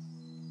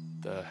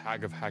 The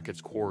Hag of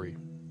Hackett's Quarry.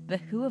 The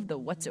who of the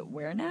what's it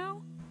where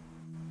now?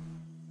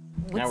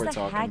 Now we're What's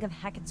the talking. Hag of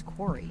Hackett's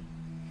Quarry?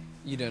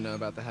 You don't know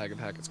about the Hag of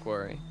Hackett's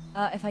Quarry.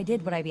 If I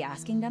did, would I be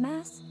asking,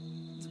 dumbass?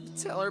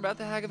 Tell her about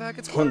the Hag of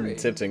Hackett's Quarry.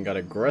 Tipton got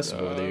aggressive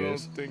over the I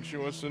years. don't think she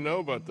wants to know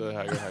about the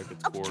Hag of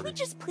Hackett's Can we Quarry.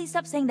 just please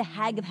stop saying the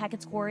Hag of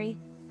Hackett's Quarry?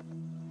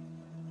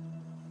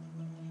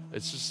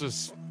 It's just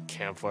this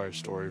campfire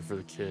story for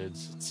the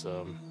kids. It's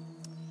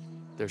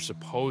there's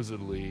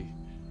supposedly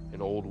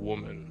an old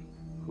woman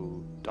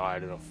who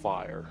died in a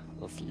fire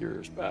a few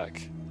years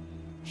back.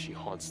 She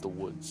haunts the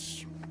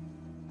woods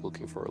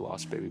looking for her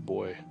lost baby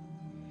boy.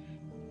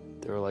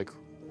 There are like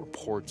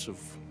reports of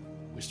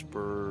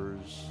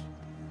whispers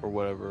or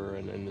whatever,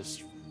 and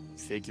this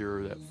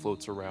figure that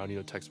floats around,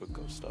 textbook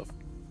ghost stuff.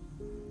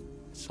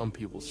 Some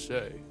people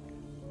say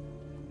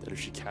that if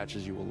she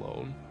catches you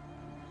alone,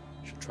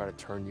 she'll try to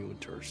turn you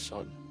into her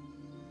son.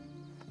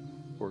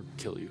 Or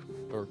kill you,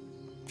 or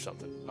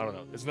something. I don't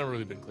know. It's never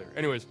really been clear.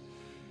 Anyways,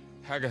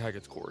 Hag of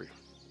Hackett's Quarry.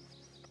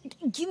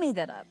 You made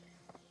that up.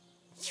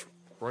 It's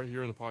right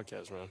here in the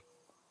podcast, man.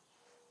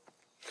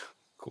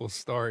 Cool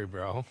story,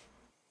 bro.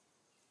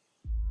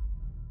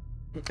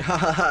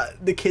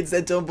 The kids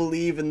that don't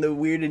believe in the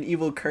weird and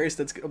evil curse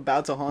that's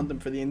about to haunt them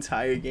for the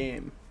entire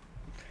game.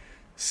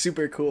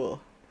 Super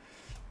cool.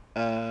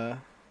 Oh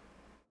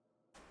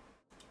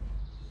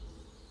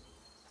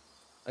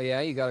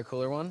yeah, you got a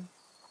cooler one?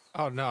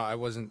 Oh no, I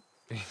wasn't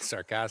being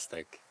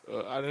sarcastic.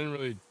 I didn't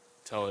really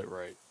tell it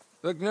right.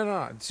 Look, no. Wait,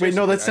 no, seriously,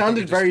 I that think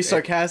sounded it very just- it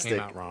sarcastic.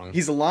 came out wrong.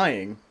 He's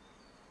lying.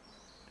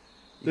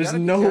 You There's gotta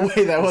be no careful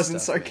way that with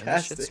wasn't stuff, man.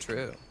 That sarcastic. shit's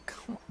true.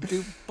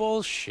 Dude,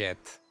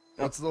 bullshit.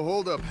 What's the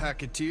holdup,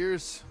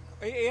 Hacketeers?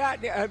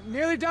 Yeah,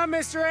 nearly done,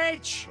 Mr.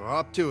 H. Well,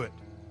 up to it.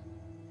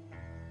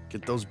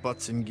 Get those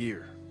butts in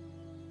gear.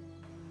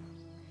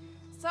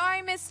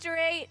 Sorry, Mr.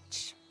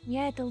 H. You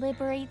had to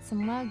liberate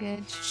some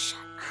luggage. Shut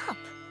up.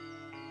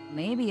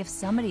 Maybe if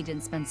somebody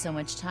didn't spend so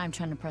much time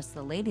trying to impress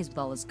the ladies with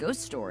all his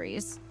ghost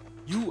stories.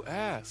 You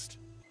asked.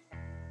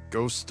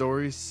 Ghost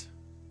stories?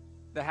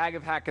 The Hag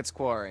of Hackett's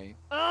Quarry.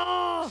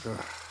 Oh!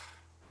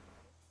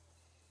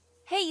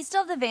 Hey, you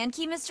still have the van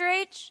key, Mr.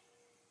 H?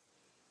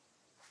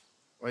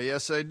 Why,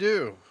 yes, I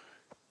do.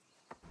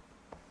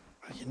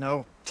 You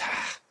know,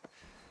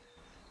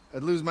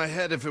 I'd lose my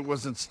head if it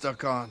wasn't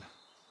stuck on.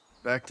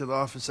 Back to the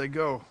office I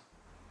go.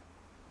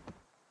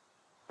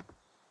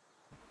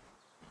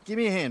 Give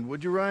me a hand,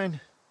 would you, Ryan?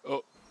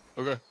 Oh,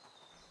 okay.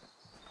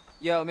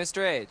 Yo,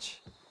 Mr. H.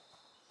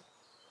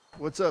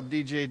 What's up,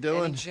 DJ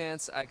Dylan? Any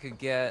chance I could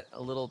get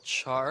a little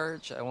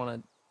charge? I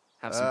want to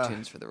have some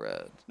tunes for the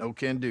road. No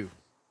can do.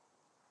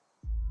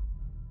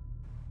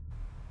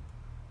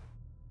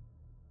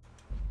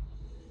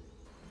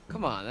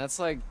 Come on, that's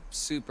like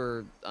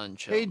super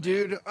unchill. Hey, man.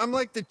 dude, I'm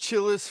like the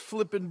chillest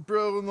flippin'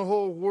 bro in the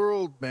whole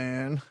world,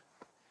 man.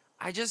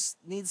 I just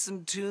need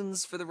some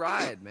tunes for the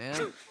ride,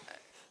 man.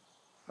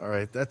 All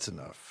right, that's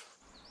enough.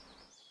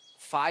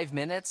 5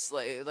 minutes?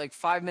 Like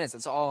 5 minutes,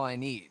 that's all I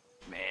need,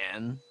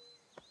 man.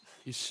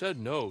 You said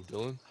no,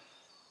 Dylan.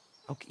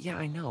 Okay, yeah,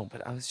 I know,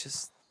 but I was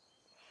just...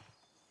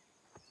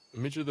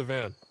 I'll meet you at the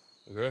van,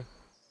 okay?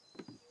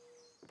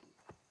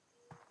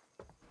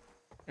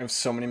 I have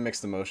so many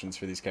mixed emotions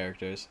for these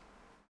characters.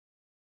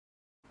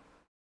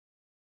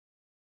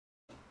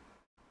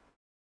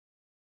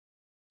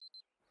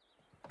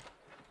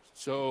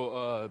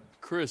 So,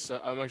 Chris,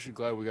 I'm actually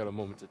glad we got a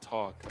moment to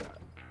talk.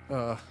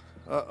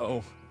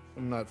 Uh-oh.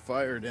 I'm not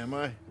fired, am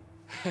I?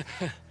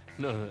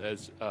 No,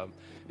 it's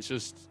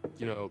just,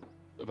 you know,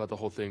 about the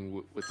whole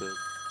thing with the...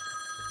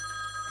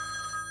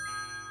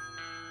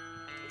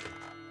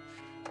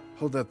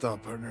 Hold that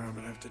thought, partner. I'm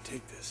gonna have to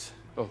take this.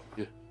 Oh,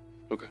 yeah.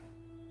 Okay.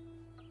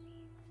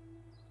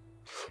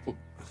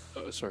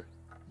 Oh, sorry.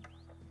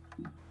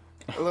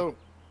 Hello.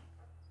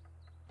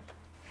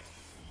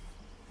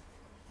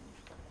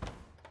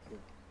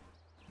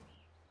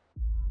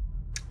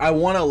 I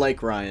want to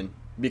like Ryan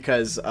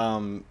because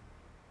I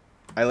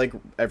like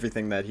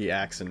everything that he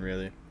acts in,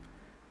 really.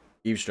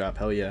 Eavesdrop,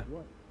 hell yeah.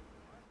 What?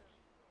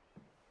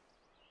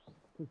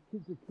 Because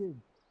kids are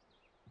kids.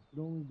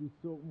 Could only do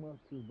so much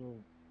or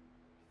both.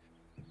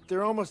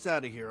 They're almost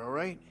out of here, all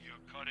right? You're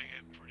cutting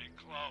it pretty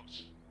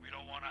close. We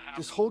don't want to have...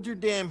 Just hold your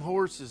damn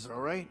horses, all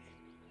right?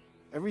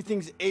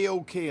 Everything's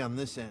A-okay on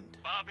this end.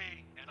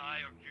 Bobby and I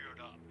are geared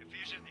up. If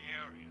he's in the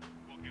area,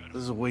 we'll get him.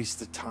 This is a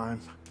waste of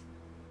time.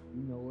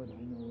 You know it, I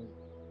know it.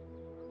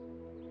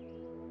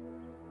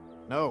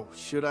 No,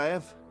 should I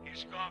have?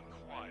 He's gone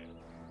quiet.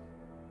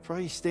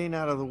 Probably staying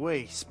out of the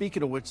way.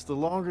 Speaking of which, the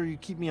longer you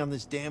keep me on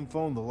this damn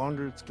phone, the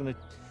longer it's gonna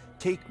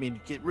take me to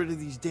get rid of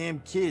these damn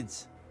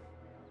kids.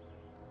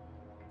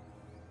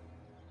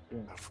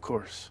 Yeah. Of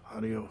course.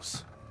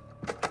 Adios.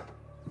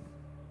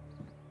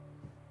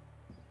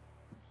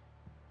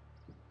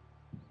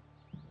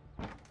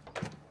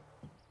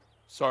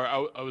 Sorry,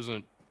 I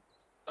wasn't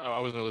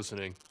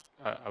listening.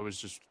 I was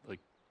just like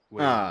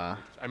waiting. Ah.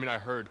 I mean, I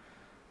heard.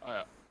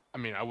 I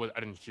mean, I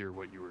didn't hear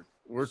what you were.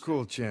 We're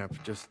cool,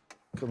 champ. Just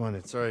come on.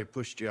 It's sorry I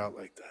pushed you out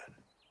like that.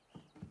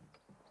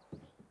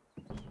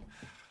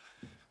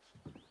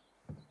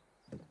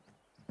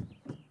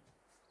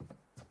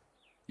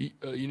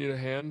 You need a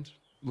hand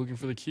looking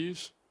for the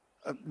keys?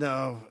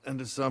 No, end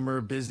of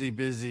summer, busy,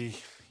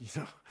 you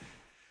know.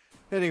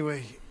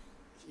 Anyway,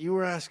 you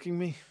were asking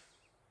me?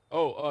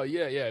 Oh,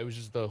 yeah. It was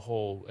just the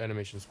whole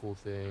animation school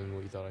thing,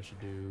 what you thought I should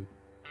do.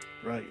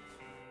 Right.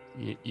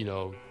 You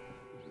know,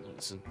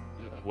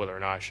 whether or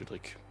not I should,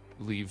 like,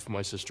 leave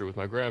my sister with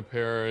my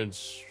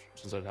grandparents,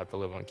 since I'd have to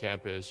live on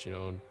campus, you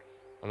know, and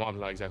my mom's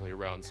not exactly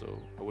around, so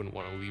I wouldn't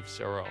want to leave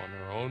Sarah on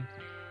her own.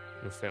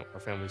 You know, our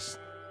family's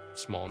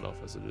small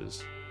enough as it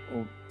is.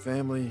 Well,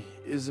 family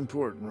is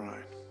important,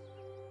 Ryan.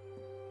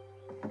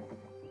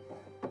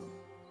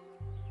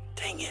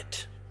 Dang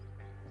it.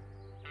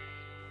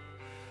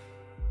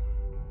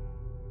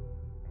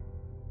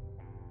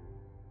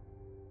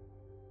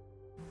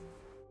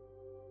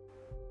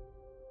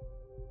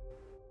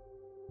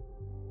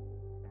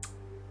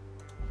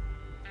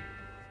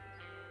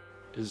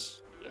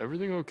 Is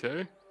everything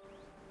okay?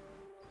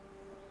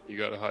 You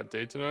got a hot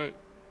date tonight?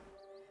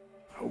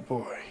 Oh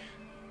boy.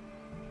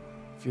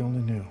 If you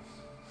only knew.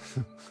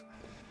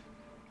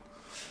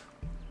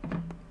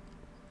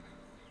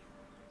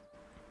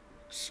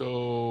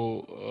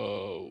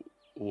 So,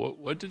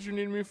 what did you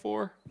need me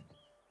for?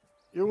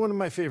 You're one of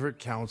my favorite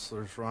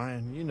counselors,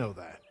 Ryan. You know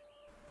that.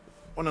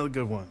 One of the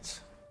good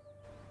ones.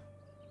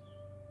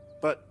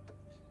 But,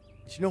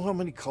 do you know how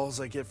many calls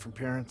I get from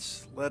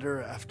parents,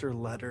 letter after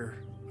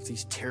letter, of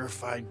these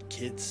terrified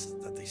kids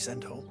that they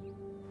send home?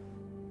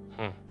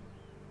 Huh.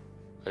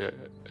 I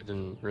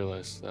didn't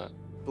realize that.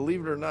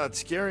 Believe it or not,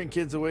 scaring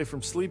kids away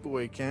from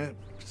sleepaway camp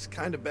is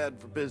kind of bad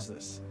for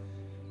business.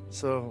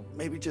 So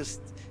maybe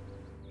just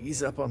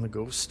ease up on the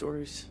ghost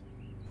stories.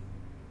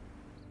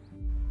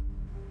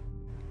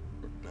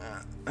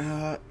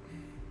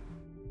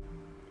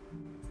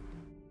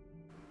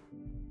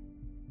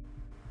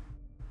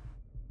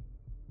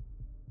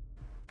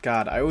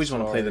 God, I always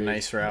want to play the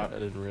nice route. I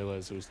didn't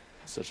realize it was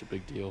such a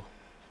big deal.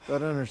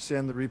 Gotta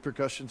understand the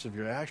repercussions of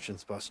your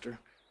actions, Buster.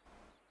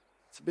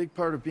 It's a big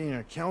part of being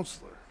a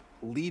counselor,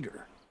 a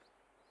leader.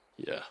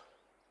 Yeah.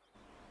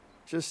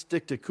 Just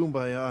stick to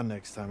kumbaya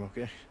next time,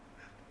 okay?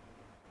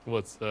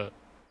 What's that?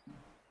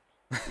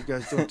 You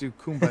guys don't do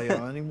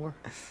kumbaya anymore?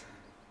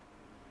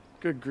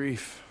 Good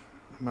grief.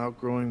 I'm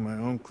outgrowing my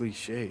own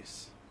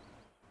cliches.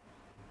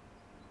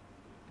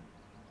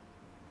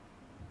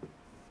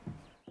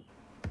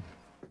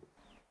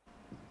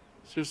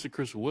 Seriously,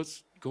 Chris,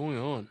 what's going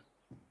on?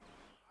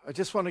 I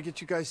just want to get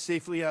you guys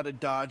safely out of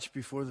Dodge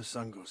before the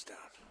sun goes down.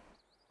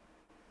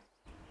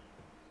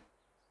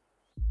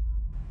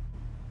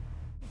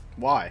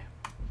 Why?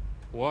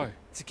 Why?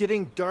 It's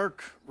getting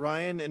dark,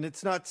 Ryan, and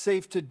it's not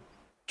safe to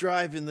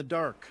drive in the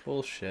dark.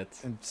 Bullshit.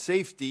 And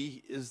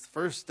safety is the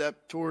first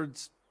step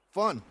towards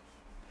fun.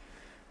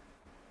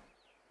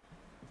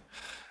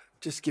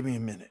 Just give me a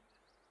minute.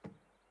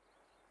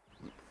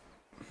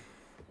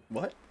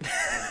 What?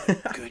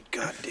 Good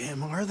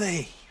goddamn are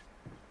they?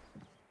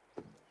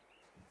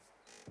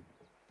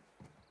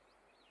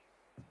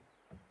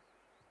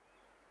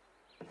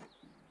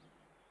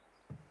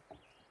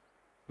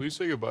 Will you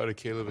say goodbye to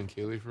Caleb and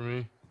Kaylee for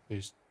me?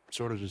 They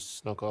sort of just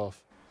snuck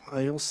off.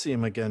 You'll see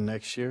him again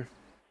next year.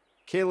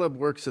 Caleb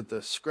works at the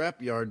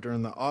scrapyard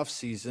during the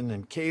off-season,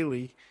 and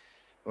Kaylee,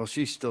 well,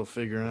 she's still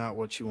figuring out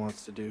what she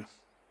wants to do.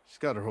 She's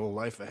got her whole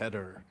life ahead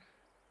of her.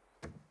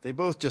 They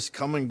both just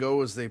come and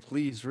go as they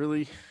please,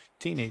 really.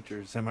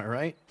 Teenagers, am I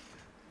right?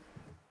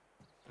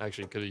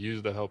 Actually, could have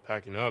used the help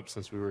packing up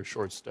since we were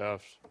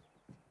short-staffed.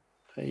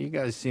 Hey, you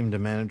guys seem to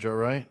manage all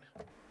right.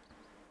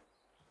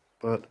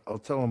 But I'll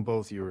tell them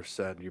both you were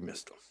sad you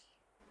missed them.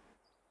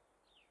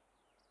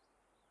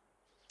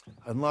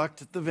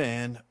 Unlocked the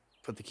van,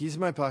 put the keys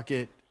in my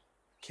pocket,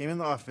 came in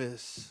the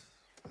office.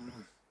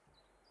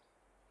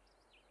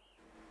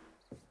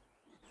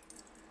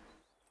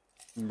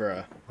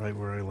 Bruh. Right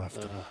where I left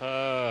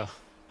them.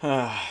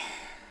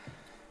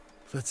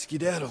 Let's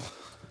skedaddle.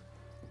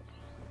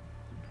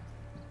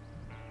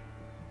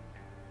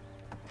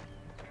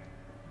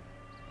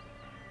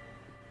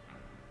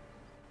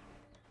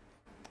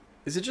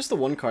 Is it just the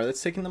one car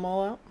that's taking them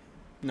all out?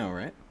 No,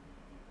 right?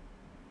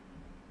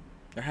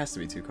 There has to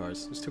be 2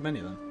 cars. There's too many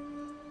of them.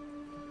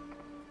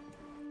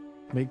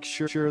 Make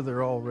sure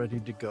they're all ready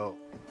to go.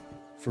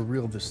 For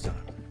real this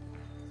time.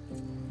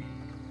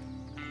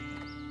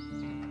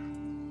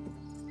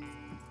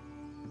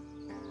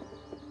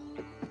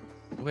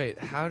 Wait,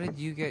 how did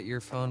you get your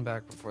phone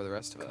back before the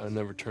rest of us? I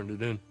never turned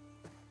it in.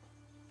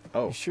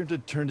 Oh. You should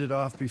have turned it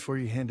off before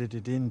you handed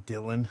it in,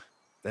 Dylan.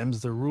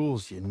 Them's the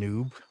rules, you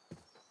noob.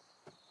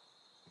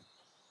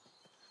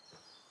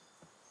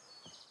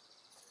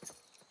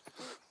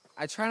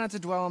 I try not to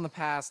dwell on the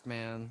past,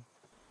 man.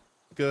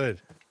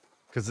 Good.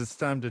 Because it's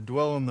time to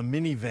dwell on the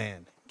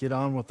minivan. Get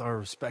on with our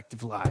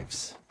respective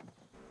lives.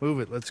 Move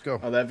it, let's go.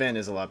 Oh, that van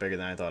is a lot bigger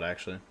than I thought,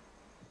 actually.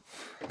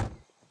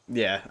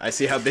 Yeah, I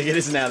see how big it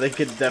is now. They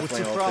could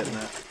definitely all fit in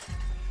that.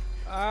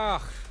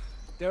 Ugh.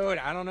 Dude,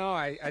 I don't know.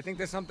 I think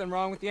there's something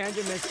wrong with the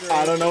engine mixer.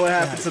 I don't know what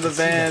happened to the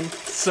van.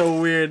 It's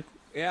so weird.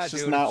 Yeah, it's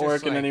just dude, not it's just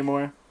working like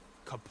anymore.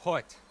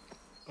 Kaput.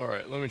 All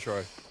right, let me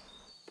try.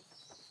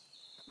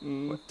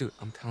 What? Dude,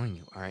 I'm telling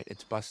you, all right,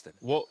 it's busted.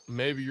 Well,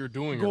 maybe you're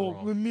doing it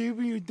wrong.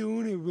 Maybe you're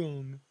doing it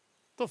wrong.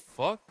 The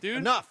fuck, dude?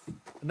 Enough!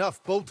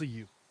 Enough, both of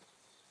you.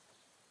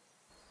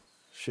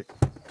 Shit.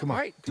 Come on.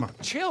 All right, come dude,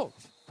 on. Chill.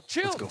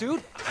 Chill,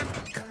 dude.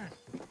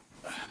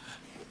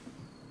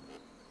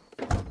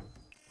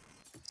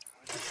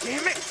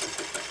 Damn it!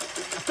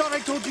 I thought I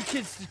told you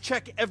kids to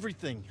check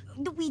everything.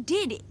 We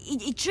did.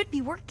 It should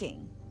be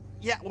working.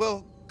 Yeah,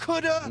 well,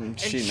 coulda and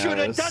she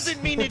shoulda knows.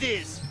 doesn't mean it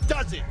is,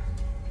 does it?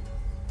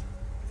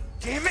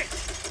 Damn it!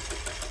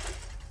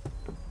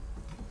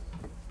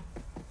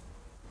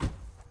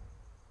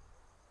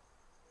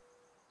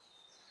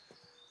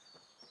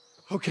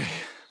 Okay.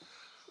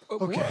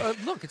 Okay.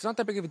 Look, it's not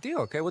that big of a deal,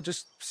 okay? We'll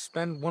just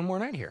spend one more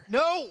night here.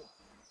 No!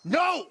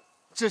 No!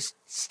 Just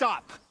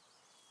stop.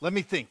 Let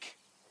me think.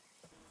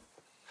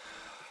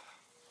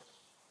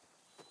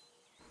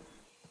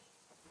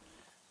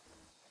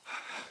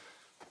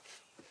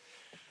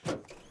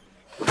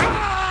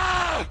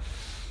 Ah!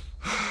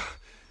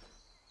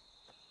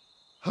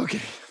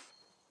 Okay.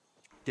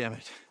 Damn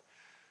it.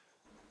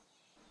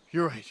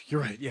 You're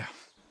right, yeah.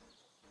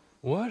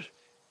 What?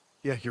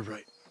 Yeah, you're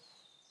right.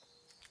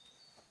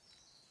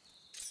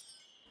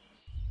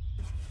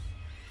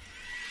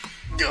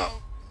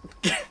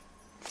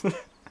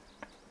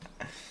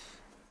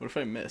 What if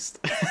I missed?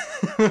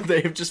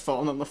 They've just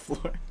fallen on the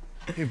floor.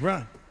 Hey,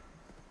 Ron.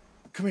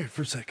 Come here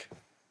for a sec.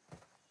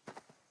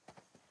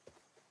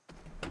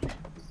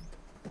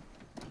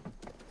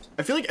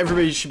 I feel like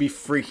everybody should be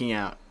freaking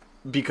out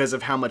because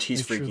of how much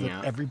he's Make sure freaking that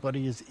out.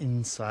 everybody is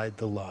inside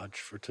the lodge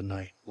for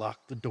tonight. Lock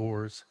the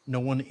doors. No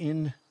one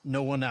in,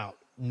 no one out.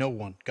 No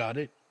one. Got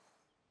it?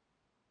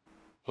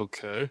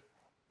 Okay.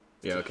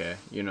 Yeah, okay.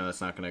 You know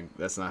that's not how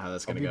that's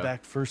I'll gonna be go.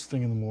 back first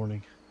thing in the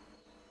morning.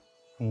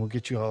 And we'll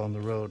get you all on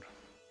the road.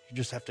 You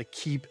just have to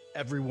keep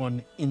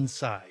everyone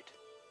inside.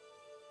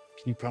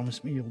 Can you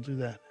promise me you'll do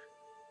that?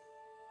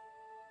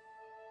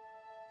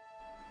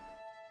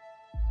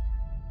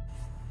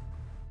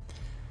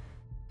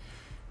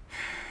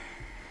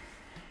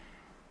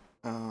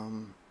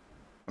 I'm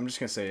just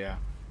gonna say yeah.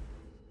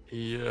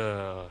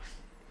 Yeah.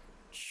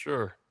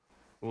 Sure.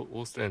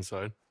 We'll stay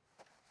inside.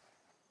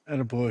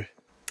 Attaboy.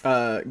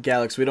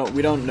 Galax, we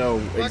don't know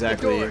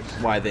exactly doors.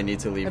 why they need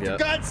to leave And for yet.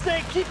 God's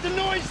sake, keep the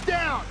noise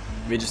down!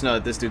 We just know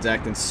that this dude's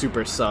acting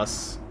super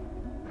sus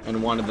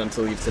and wanted them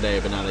to leave today,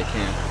 but now they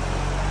can't.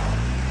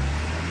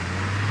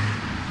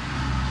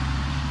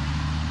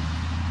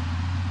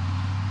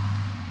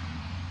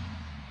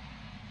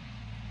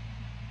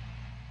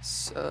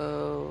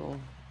 So,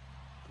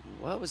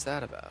 what was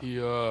that about? He,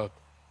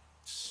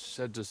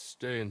 said to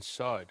stay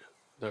inside,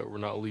 that we're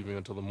not leaving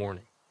until the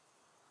morning.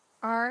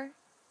 Are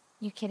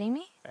you kidding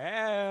me?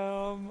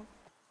 Are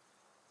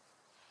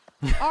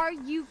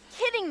you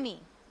kidding me?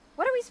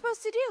 What are we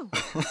supposed to do?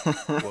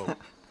 Well,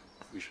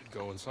 we should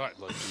go inside,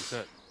 like you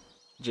said.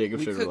 Jacob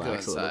We should could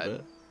relax go a little inside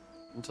bit.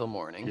 until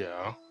morning.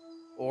 Yeah.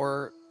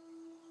 Or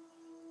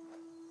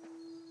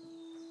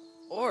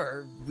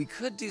we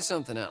could do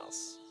something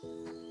else.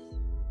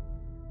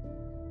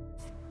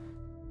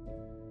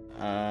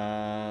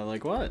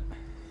 Like what?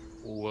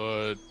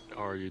 What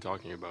are you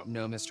talking about?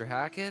 No Mr.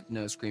 Hackett,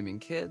 no screaming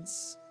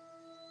kids.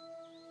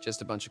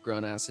 Just a bunch of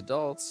grown-ass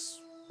adults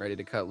ready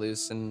to cut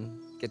loose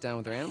and get down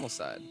with their animal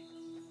side.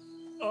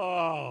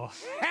 Oh,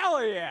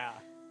 hell yeah!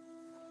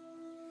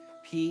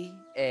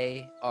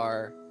 P-A-R-T-Y.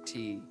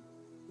 T,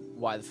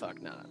 why the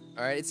fuck not?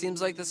 All right, it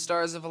seems like the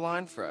stars have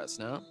aligned for us,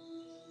 no?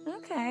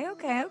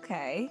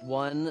 Okay.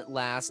 One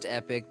last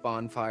epic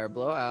bonfire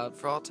blowout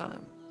for all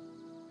time.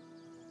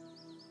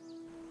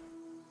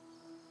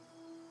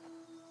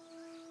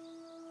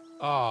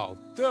 Oh,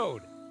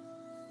 dude.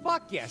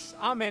 Fuck yes,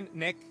 I'm in.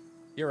 Nick,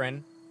 you're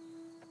in.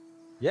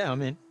 Yeah,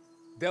 I'm in.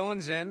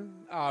 Dylan's in,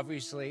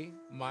 obviously.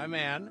 My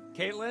man.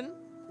 Caitlin?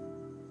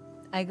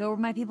 I go where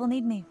my people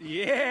need me.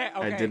 Yeah,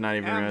 okay. I did not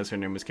even realize her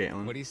name was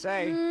Caitlin. What do you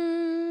say?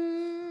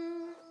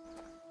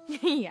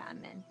 Yeah,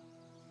 I'm in.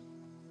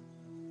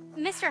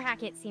 Mr.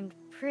 Hackett seemed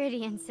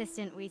pretty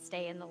insistent we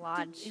stay in the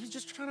lodge. He was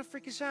just trying to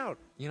freak us out,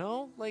 you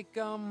know? Like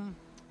one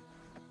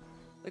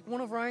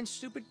of Ryan's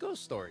stupid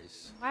ghost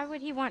stories. Why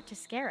would he want to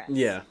scare us?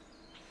 Yeah.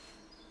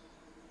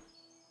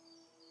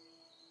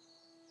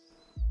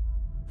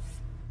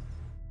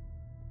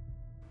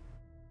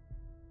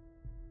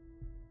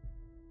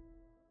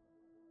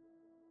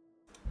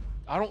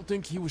 I don't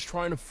think he was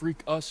trying to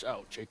freak us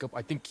out, Jacob.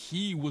 I think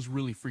he was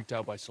really freaked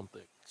out by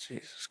something.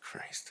 Jesus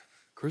Christ.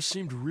 Chris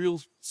seemed real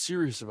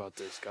serious about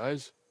this,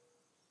 guys.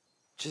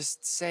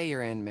 Just say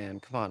you're in, man.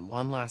 Come on,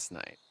 one last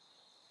night.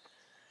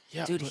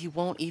 Yeah, dude, he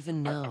won't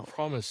even know. I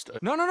promised.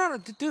 No,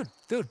 dude.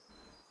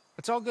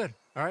 It's all good.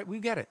 All right, we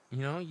get it. You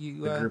know,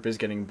 The group is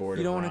getting bored.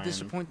 You don't want Ryan. to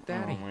disappoint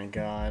Daddy. Oh my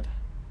god.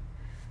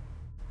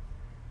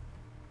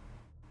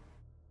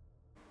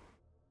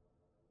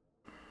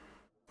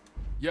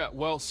 Yeah,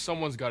 well,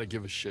 someone's got to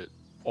give a shit.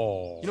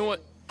 Oh. You know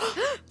what?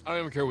 I don't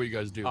even care what you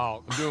guys do.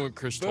 Oh. I'm doing what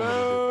Chris told me to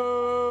do.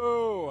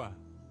 Boo!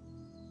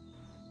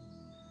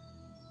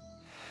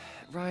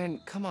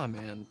 Ryan, come on,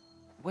 man.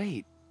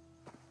 Wait.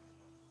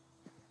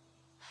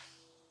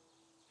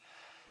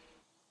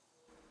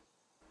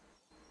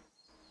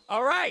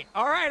 All right.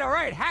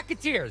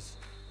 Hacketeers.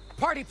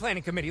 Party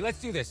planning committee.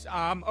 Let's do this.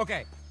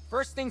 Okay.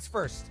 First things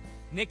first.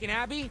 Nick and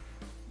Abby,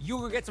 you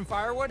go get some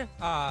firewood.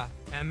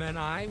 Emma and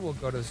I will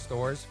go to the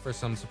stores for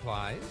some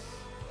supplies.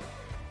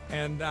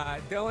 And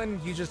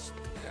Dylan, you just,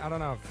 I don't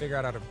know, figure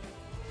out how to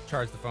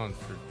charge the phones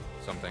or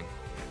something.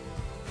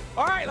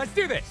 All right, let's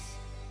do this.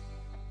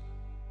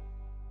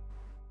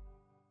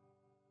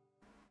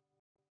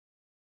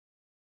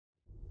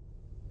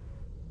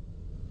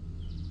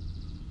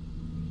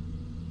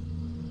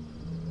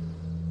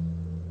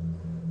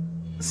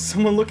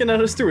 Someone looking at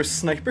us through a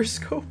sniper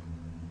scope?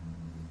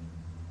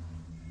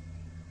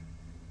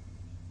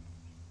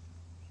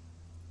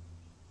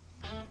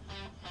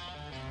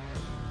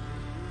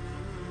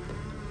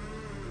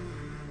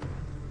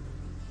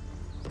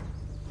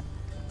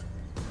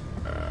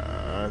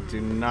 Do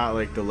not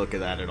like the look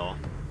of that at all.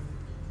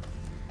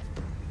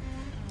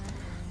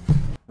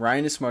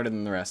 Ryan is smarter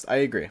than the rest. I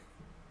agree.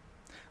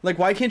 Like,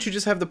 why can't you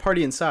just have the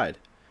party inside?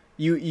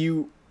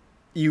 You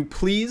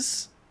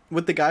please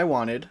what the guy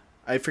wanted.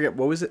 I forget,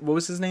 what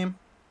was his name?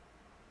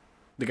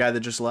 The guy that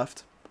just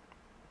left.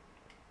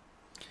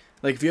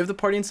 Like, if you have the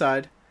party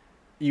inside,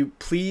 you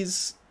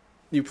please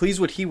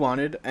what he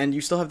wanted, and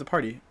you still have the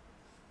party.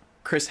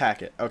 Chris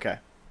Hackett. Okay.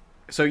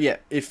 So yeah,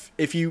 if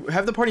you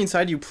have the party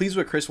inside, you please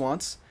what Chris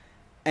wants,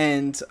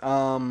 and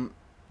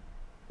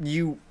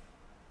you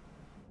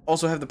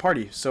also have the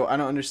party. So I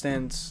don't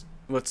understand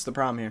what's the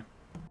problem here.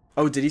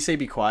 Oh, did he say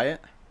be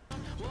quiet?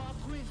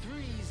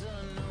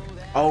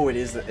 Oh, it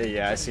is the,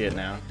 yeah, I see it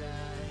now.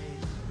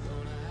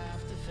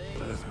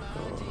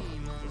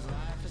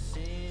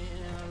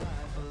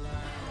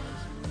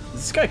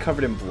 Is this guy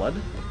covered in blood?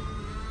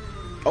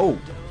 Oh.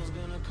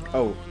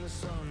 Oh.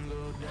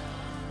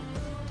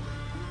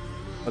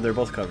 Oh, they're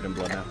both covered in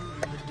blood now.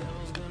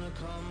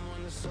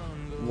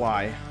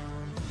 Why?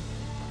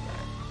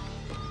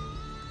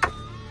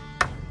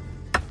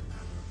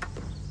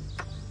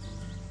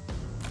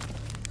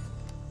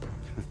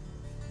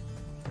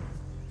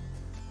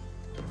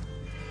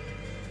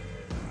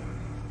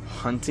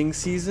 Hunting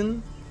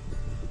season?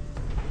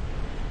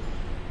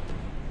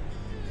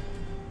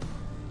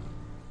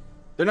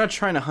 They're not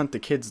trying to hunt the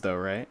kids though,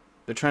 right?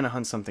 They're trying to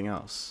hunt something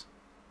else.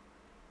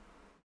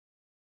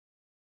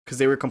 Because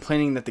they were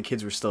complaining that the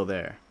kids were still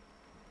there.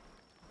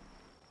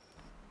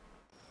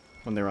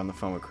 When they were on the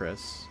phone with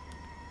Chris.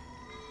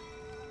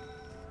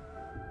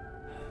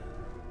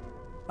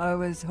 I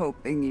was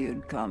hoping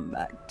you'd come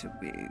back to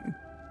me.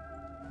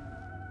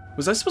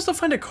 Was I supposed to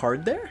find a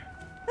card there?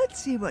 Let's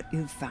see what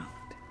you found.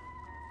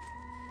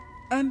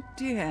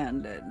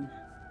 Empty-handed.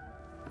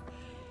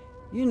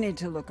 You need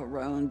to look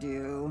around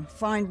you,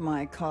 find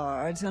my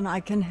cards, and I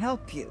can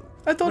help you.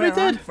 I thought Where I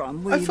did. I'm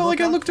from, I we felt like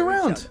look I out looked for each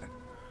around. other.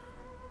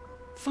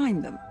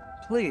 Find them,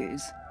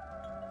 please.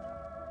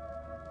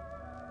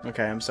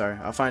 Okay, I'm sorry.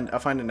 I'll find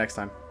it next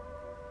time.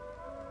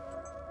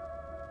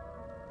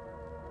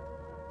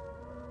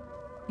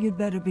 You'd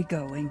better be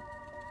going.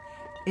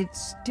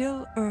 It's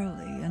still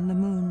early and the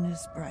moon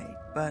is bright,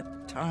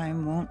 but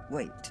time won't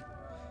wait.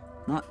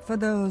 Not for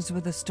those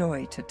with a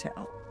story to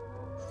tell.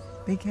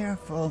 Be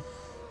careful.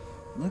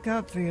 Look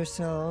out for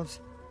yourselves.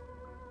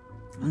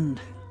 And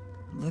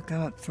look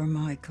out for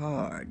my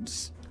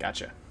cards.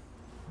 Gotcha.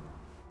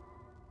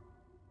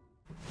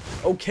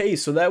 Okay,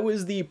 so that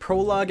was the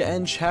prologue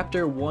and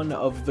chapter 1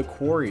 of The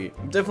Quarry.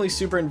 I'm definitely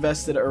super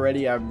invested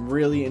already. I'm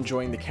really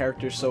enjoying the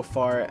characters so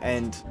far,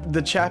 and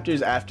the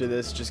chapters after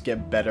this just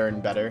get better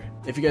and better.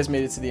 If you guys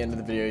made it to the end of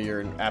the video, you're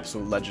an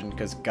absolute legend,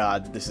 because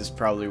God, this is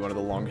probably one of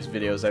the longest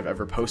videos I've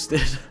ever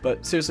posted.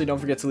 But seriously, don't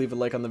forget to leave a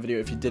like on the video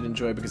if you did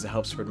enjoy, because it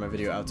helps spread my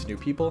video out to new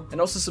people. And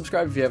also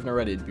subscribe if you haven't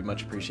already, it'd be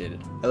much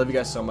appreciated. I love you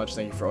guys so much,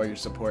 thank you for all your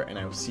support, and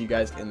I will see you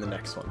guys in the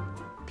next one.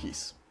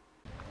 Peace.